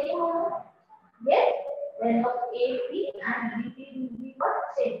be same or not? Yes, length of AB and BP will be what?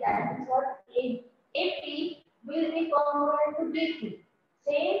 Same. That is what AP will be congruent to BP.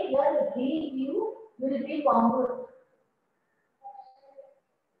 Same here, BQ will be congruent.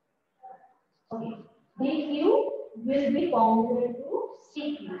 Okay, BQ will be congruent to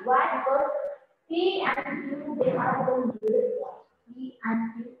CQ. Why? Because P and Q, they are the midpoint. P and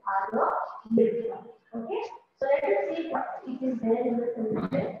Q are the midpoint. Okay. So let us see what it is there in the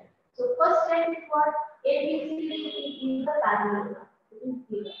solution. So first step is what ABCD is the parallelogram. It is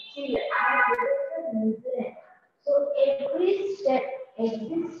given. See here, I have written the measurement. So every step, you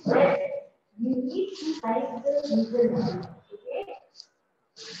need to write the measurement. Okay.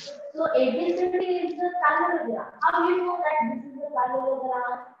 So ABCD is the parallelogram. How do you know that this is the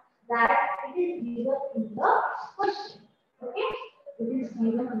parallelogram? That it is given in the question. Okay, it is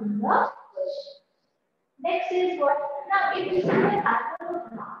given in the question. Next is what? Now, if you see the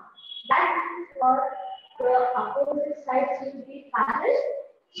parallelogram, that is for the opposite sides will be parallel.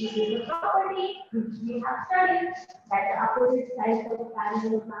 This is the property which we have studied that the opposite sides of the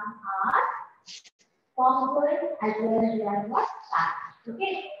parallelogram are congruent as well as they are not parallel.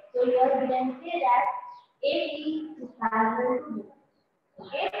 Okay, so here we can say that AB is parallel to B.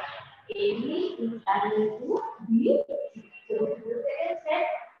 Okay, AB is parallel to B. So the second step,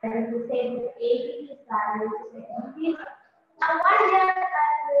 that is to say that AB is parallel to second B. Now, why they are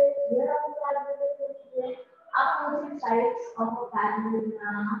parallel? They are parallel sides of a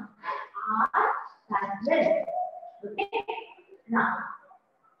parallelogram are parallel. Okay. Now,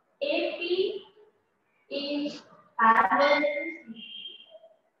 AP is parallel to CQ.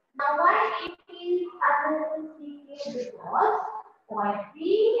 Now, why AP is parallel to CQ? Because point P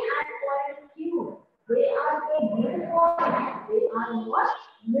and point Q, they are the midpoint. They are what?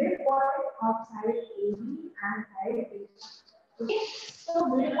 Midpoint of side AB and side AB. Okay. So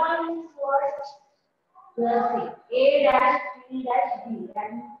midpoint is what? Just A dash B dash B.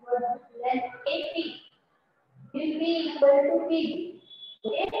 That is what length AP will be equal to PB.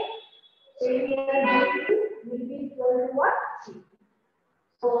 Okay. So here will be equal to what? C.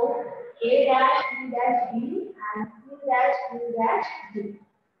 So A dash B dash B and Q dash Q dash B.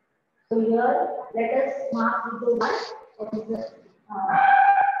 So here let us mark with the one. That is the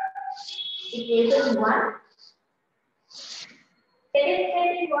equation 1. Second step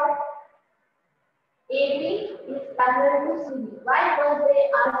is what? AB is parallel to CB. Why? Because they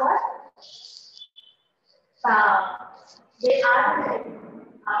are what? They are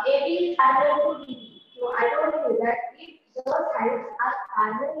AB is parallel to BB. So I told you that if the sides are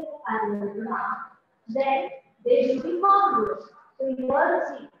parallel to parallelogram, then they will be congruent. So here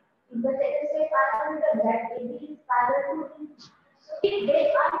see, in the second step I have written that AB is parallel to BB. So if they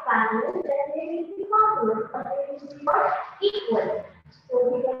are parallel, then they will be congruent, or they will be what? Equal. So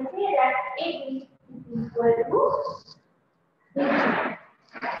we can say that AB is equal to BB.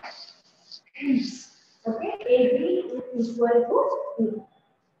 Okay, AB is equal to B.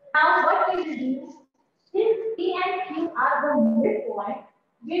 Now, what we will do, since P and Q are the midpoint,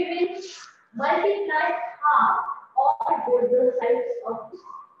 we will multiply half all both the sides of this.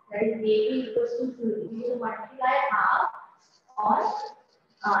 That is AB equals to C. We will multiply half on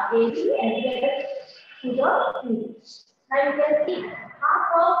AB as well as to the C. Now, you can see half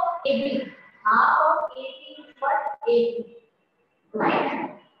of AB. Half of AB is what? AB. Right?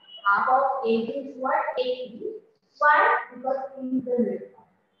 Half of AB is what? AB. Why? Because P is the midpoint.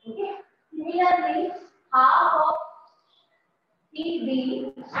 Okay. Similarly, half of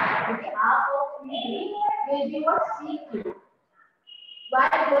PB, okay, half of PB will be what? CQ. Why?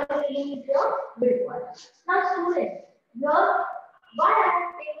 Because C is the midpoint. Now, students, here, why I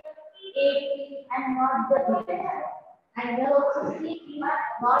have taken AP and not the B? And here also CQ,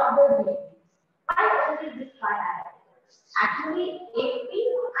 not the B. Why only this part I have? Actually, AP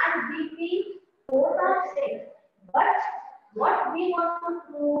and BP both are same. But what we want to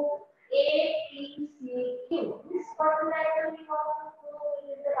prove, A, P, C, Q. This quadrilateral we want to prove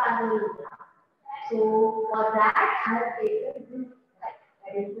is the parallelogram. So for that, I have taken this side,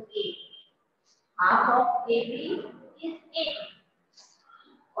 that is the A. Half of AB is A.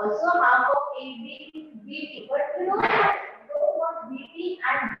 Also, half of AB is BP. But we don't want BP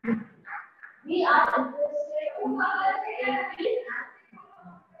and BP. We are interested only in AP and BP.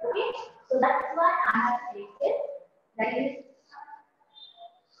 Okay, so that's why I have taken that is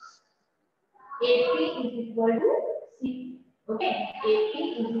AP is equal to C. Okay, AP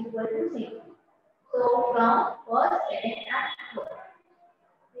is equal to C. So from first, second, and third,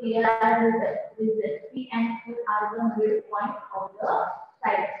 here are the result. P and Q are the midpoint of the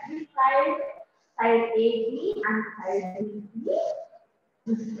side. This side AB and side BB.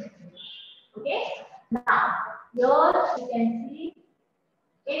 Okay. Now here you can see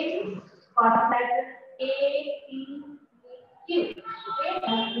in quadrilateral A, P, Q. Okay.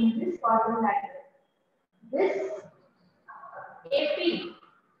 Now in this quadrilateral, this AP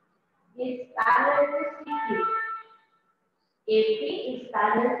is parallel to CQ. AP is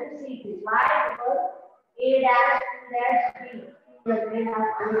parallel to CQ. Why? Because A dash B the grade are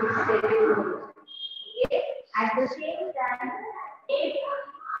already stated. Okay. At the same time, AP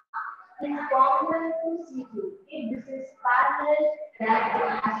is congruent to CQ. If this is parallel, then it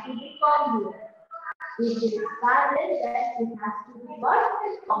has to be congruent. If it is parallel, then it has to be what?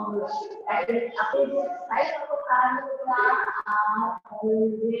 Congruent. That is, opposite sides of a parallelogram are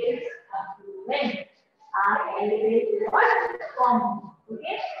always congruent. Are always what? Congruent.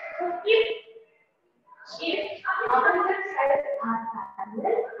 Okay. So if opposite sides are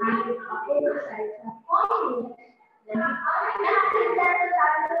parallel and if opposite sides are congruent, then we can say that the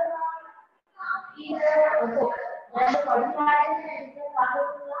parallelogram is also then the quadrilateral is the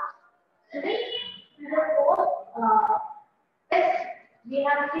parallelogram. Yes, we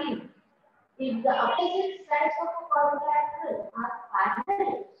have seen if the opposite sides of a quadrilateral are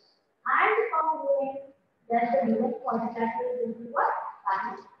parallel and congruent, then the given quadrilateral will be what?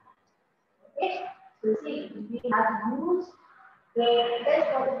 Parallel. Okay, so see, we have used the test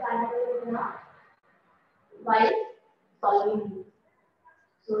for the parallelogram while solving this.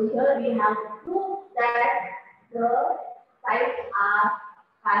 So here we have proved that the sides are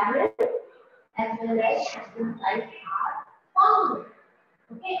parallel as well as the sides are congruent.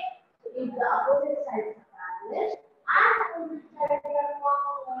 Okay, so if the opposite sides are parallel and opposite sides are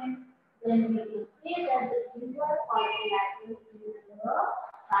congruent, then we can say that the inverse quadrilateral is the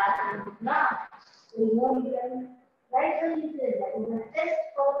parallelogram. So here you can write the reason that is a test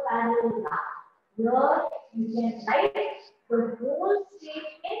for parallelogram. Here you can write the whole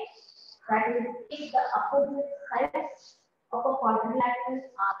statement, that is if the opposite sides of a quadrilateral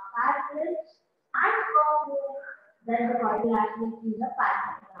are parallel and congruent, then the quadrilateral is a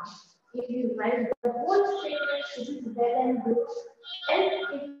parallelogram. If you write the whole statement, it is well and good. Else,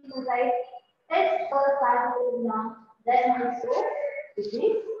 if you write test for parallelogram, then also it is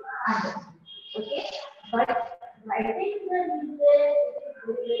understood. Okay, but writing the reason is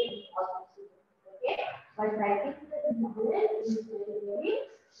very important. Okay, but writing the reason is very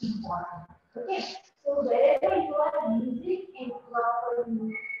important. Okay, so wherever you are using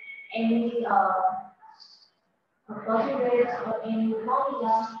any percentage or any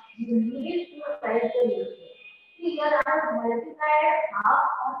formula, you need to write the reason. See, here I have multiplied half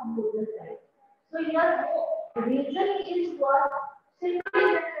on both the sides. So here the reason is what? Simply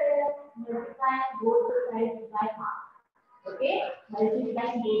multiplying both the sides by half. Okay,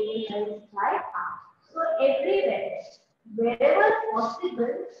 multiplying both the sides by half. So everywhere, wherever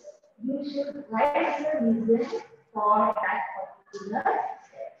possible, you should write the reason for that particular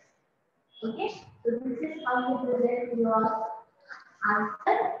step. Okay, so this is how you present your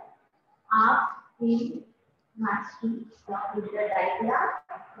answer asked in Maths2 with the diagram,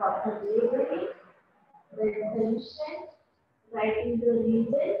 proper labeling, the solution, writing the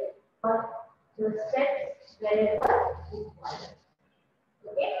reason for the steps wherever required.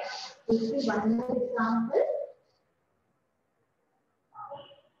 Okay, this is one more example.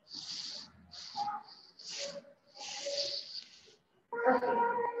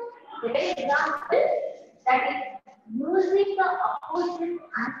 Okay, the example that is using the opposite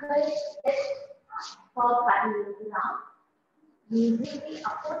angle test for parallelogram. Using the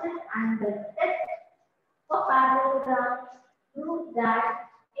opposite angle test for parallelogram, prove that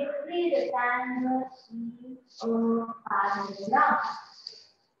every rectangle is a parallelogram.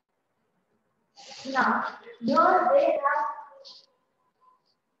 Now, here they have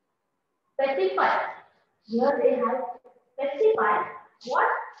specified. Here they have specified what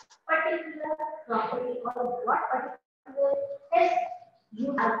particular property or what particular test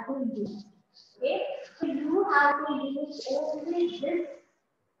you have to use. Okay, so you have to use only this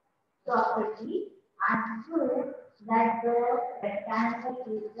property and prove that the rectangle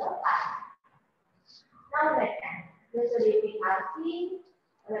is the parallel. Now rectangle. Just so we have seen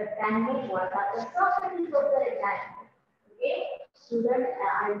rectangle, what are the properties of the rectangle? Okay, student,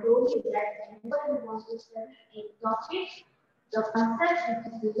 I told you that whenever you want to study a topic, the concept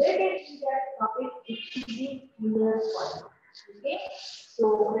which is related to that topic, it should be clear for you. Okay, so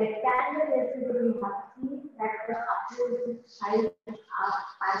rectangle, yesterday we have seen that the opposite sides are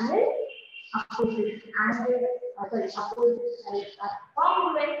parallel, opposite angle, opposite sides are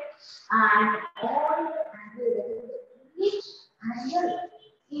congruent, and all the angle, each angle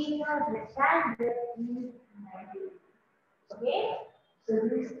in a rectangle is 90. Okay, so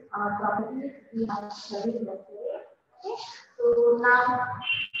these are properties we have studied yesterday. Okay, so now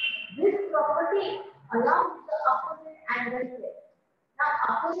this property along with the opposite angle test. Now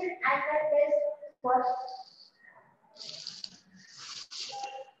opposite angle test was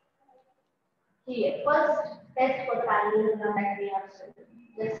here. First test for parallelogram that we have studied.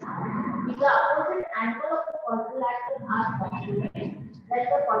 Just now. If the opposite angle of the quadrilateral are congruent, then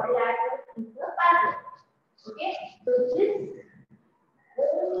the quadrilateral is the parallel. Okay, so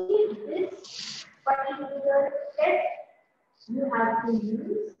only this particular test you have to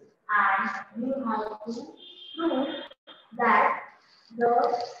use, and you have to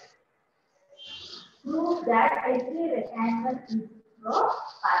prove that every rectangle is a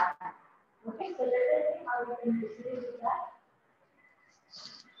parallel. Okay, so let us see how we can proceed with that.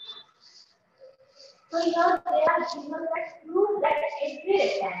 So here they are given that prove that every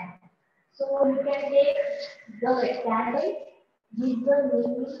rectangle. So you can take the rectangle, give the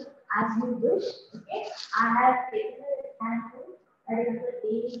name as you wish. Okay, I have taken a rectangle that is the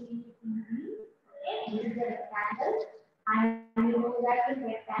ABCD. Okay, this is the rectangle, and you know that in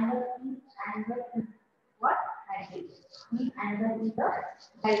rectangle each angle is what? 90. Each angle is the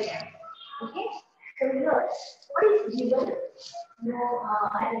right angle. Okay, so here what is given? You know,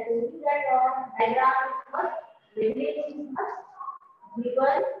 I told you that diagram is first, regulation is first,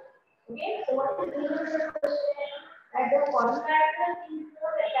 given. Okay, so what is given in the question? That the quadrilateral is the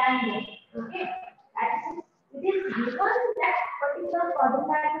rectangle. Okay, that is, it given that particular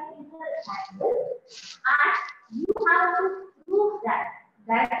quadrilateral is a rectangle, and you have to prove that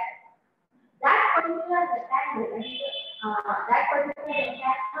particular rectangle, that particular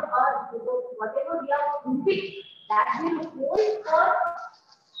rectangle or whatever we are proving, that will hold for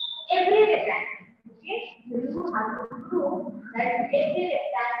every rectangle. Okay, so you have to prove that every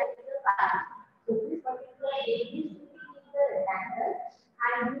rectangle is a parallel. So this particular ABC is the rectangle,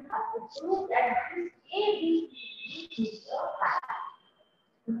 and you have to prove that this ABC is a parallel.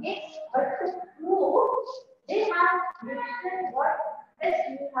 Okay, but to prove, they have written what test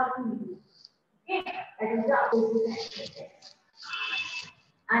you have to use. Okay, that is the opposite angle test.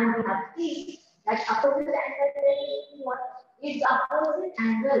 And we have seen that opposite angle test is what? If the opposite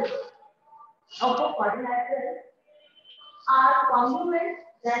angle of a quadrilateral are congruent,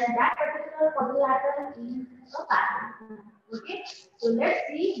 then that particular quadrilateral is a parallel. Okay, so let's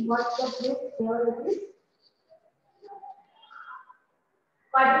see what the proof here is.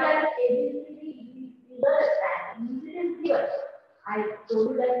 Quadrilateral ABCD is a rectangle. It is here. I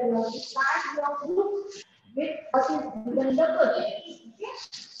told you that you have to start your proof with what is given in the question. Okay,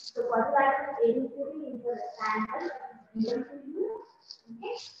 so quadrilateral ABCD is a rectangle given to you.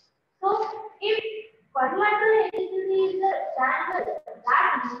 Okay, so if quadrilateral ABCD is a rectangle,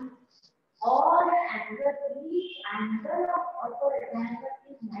 that means all the angles, each angle of the rectangle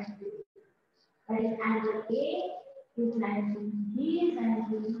is 90 degrees. That is angle A is 90, B is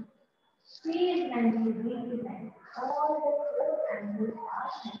 90, C is 90, D is 90. All the four angles are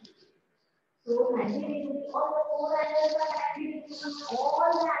 90 degrees. So 90 degrees, all the four angles are 90 degrees. All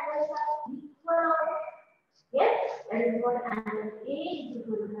the angles are equal. Yes, that is what angle A is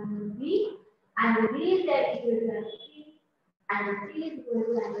equal to angle B, angle B is equal to angle C, angle C is equal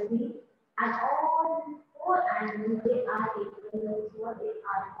to angle D, and all these four angles they are equal to what they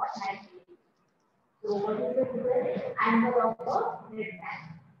are what 90 degrees. So what is the difference? Angle of the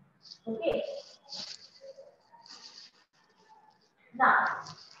rectangle. Okay. Now,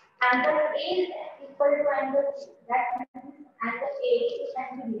 angle A is equal to angle C. That means angle A is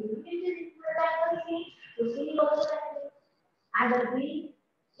 90 degrees, which is equal to angle C. So C is also 90. Angle B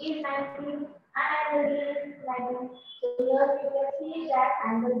is 90 and angle D is 90. So here you can see that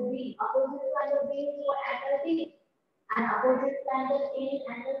angle B, opposite to angle B is what angle D, and opposite to angle A is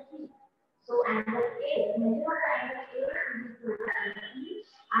angle C. So angle A, measure of angle A is equal to angle C,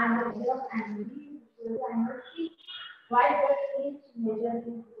 and the measure of angle B is equal to angle C. Why does each measure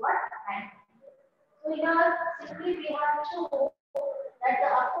is what? 90. So here simply we have shown that the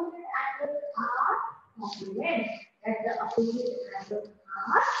opposite angles are congruent. That the opposite angles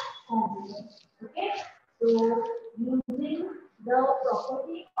are congruent. Okay. So using the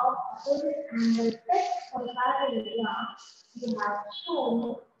property of opposite angle test for parallelogram, we have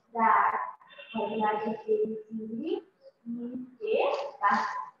shown that quadrilateral ABCD means a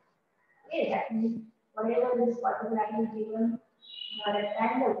parallel. Okay, that means whatever this quadrilateral given the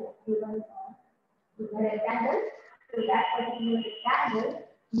rectangle given to the rectangle, so that particular rectangle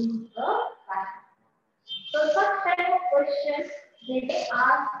is a parallel. So such type of questions they may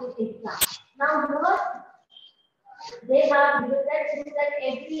ask in exam. Now here they have given that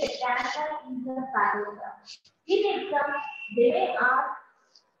every rectangle is a parallelogram. In exam they may ask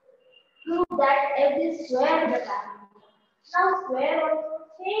prove that every square is a parallelogram. Now square also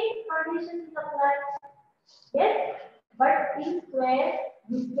same conditions apply. Yes, but in square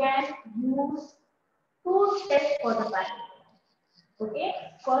we can use two tests for the parallelogram. Okay,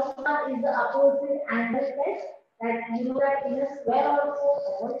 first one is the opposite angle test. That you know that in a square also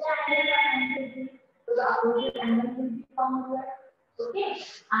all the angles are 90 degrees, so the opposite angle will be found here. Okay,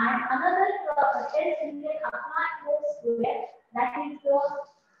 and another test we can apply for square, that is the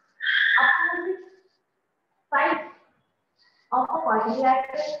opposite sides of a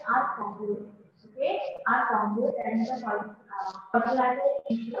quadrilateral are congruent. Okay, are congruent and the quadrilateral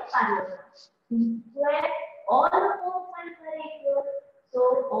is the parallelogram. In square, all the four sides are equal. So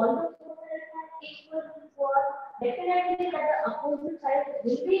all the four sides are equal to what? Definitely that the opposite sides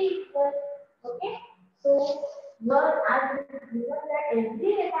will be equal. Okay, so here as it is given that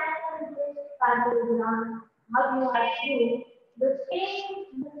every rectangle is a parallelogram, how you have to the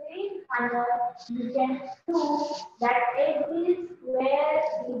same manner you can prove that every square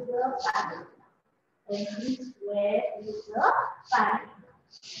is a parallelogram. Every square is a parallelogram.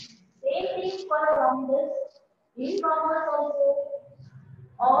 Same thing for a rhombus. In rhombus also,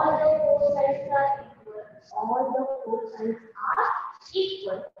 all the four sides are equal. All the four sides are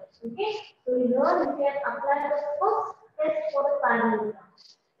equal. Okay. So here you can apply the first test for the parallelogram.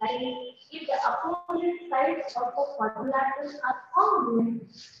 That is, if the opposite sides of a quadrilateral are congruent,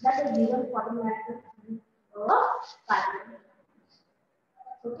 that the given quadrilateral is a parallelogram.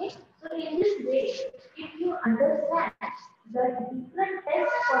 Okay, so in this way, if you understand the different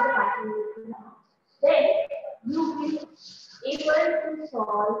tests for the parallelogram, then you will able to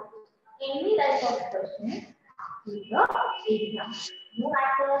solve any type of question in the exam. No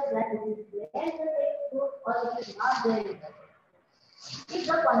matter whether it is there in the textbook or it is not there in the textbook. If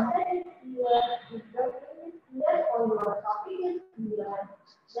the concept is clear, if the thing is clear or your topic is clear,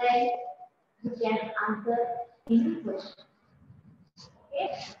 then you can answer any question. Okay,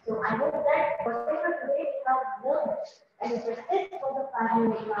 so I hope that whatever today we have learned, that is the test for the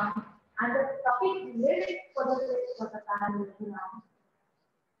parallelogram and the topic related for the test for the parallelogram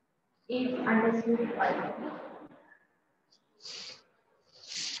is understood by you.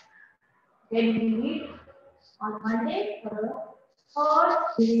 Then we meet on Monday for the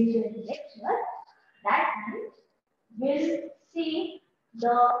first revision lecture. That time we'll see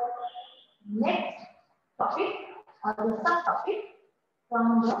the next topic or the subtopic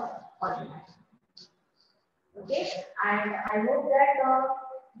from the ordinary. Okay, and I hope that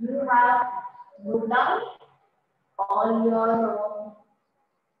you have wrote down all your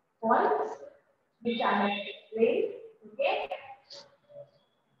points which I have explained. Okay.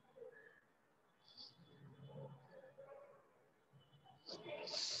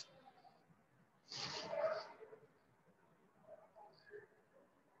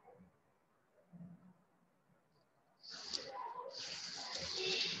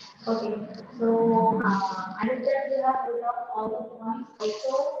 Okay, so I hope that you have wrote down all the points.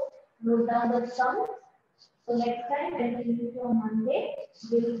 Also, wrote down the sums. So next time when we meet on Monday,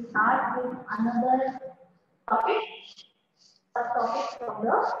 we'll start with another topic, subtopic from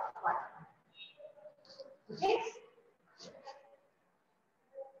the one. Okay.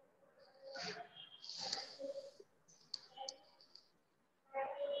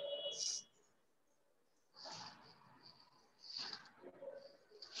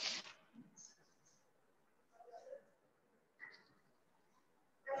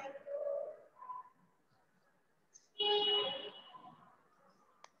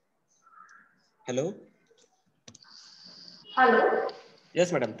 Hello. Hello.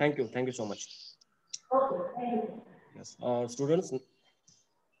 Yes, madam. Thank you. Thank you so much. Okay. Thank you. Yes. Students,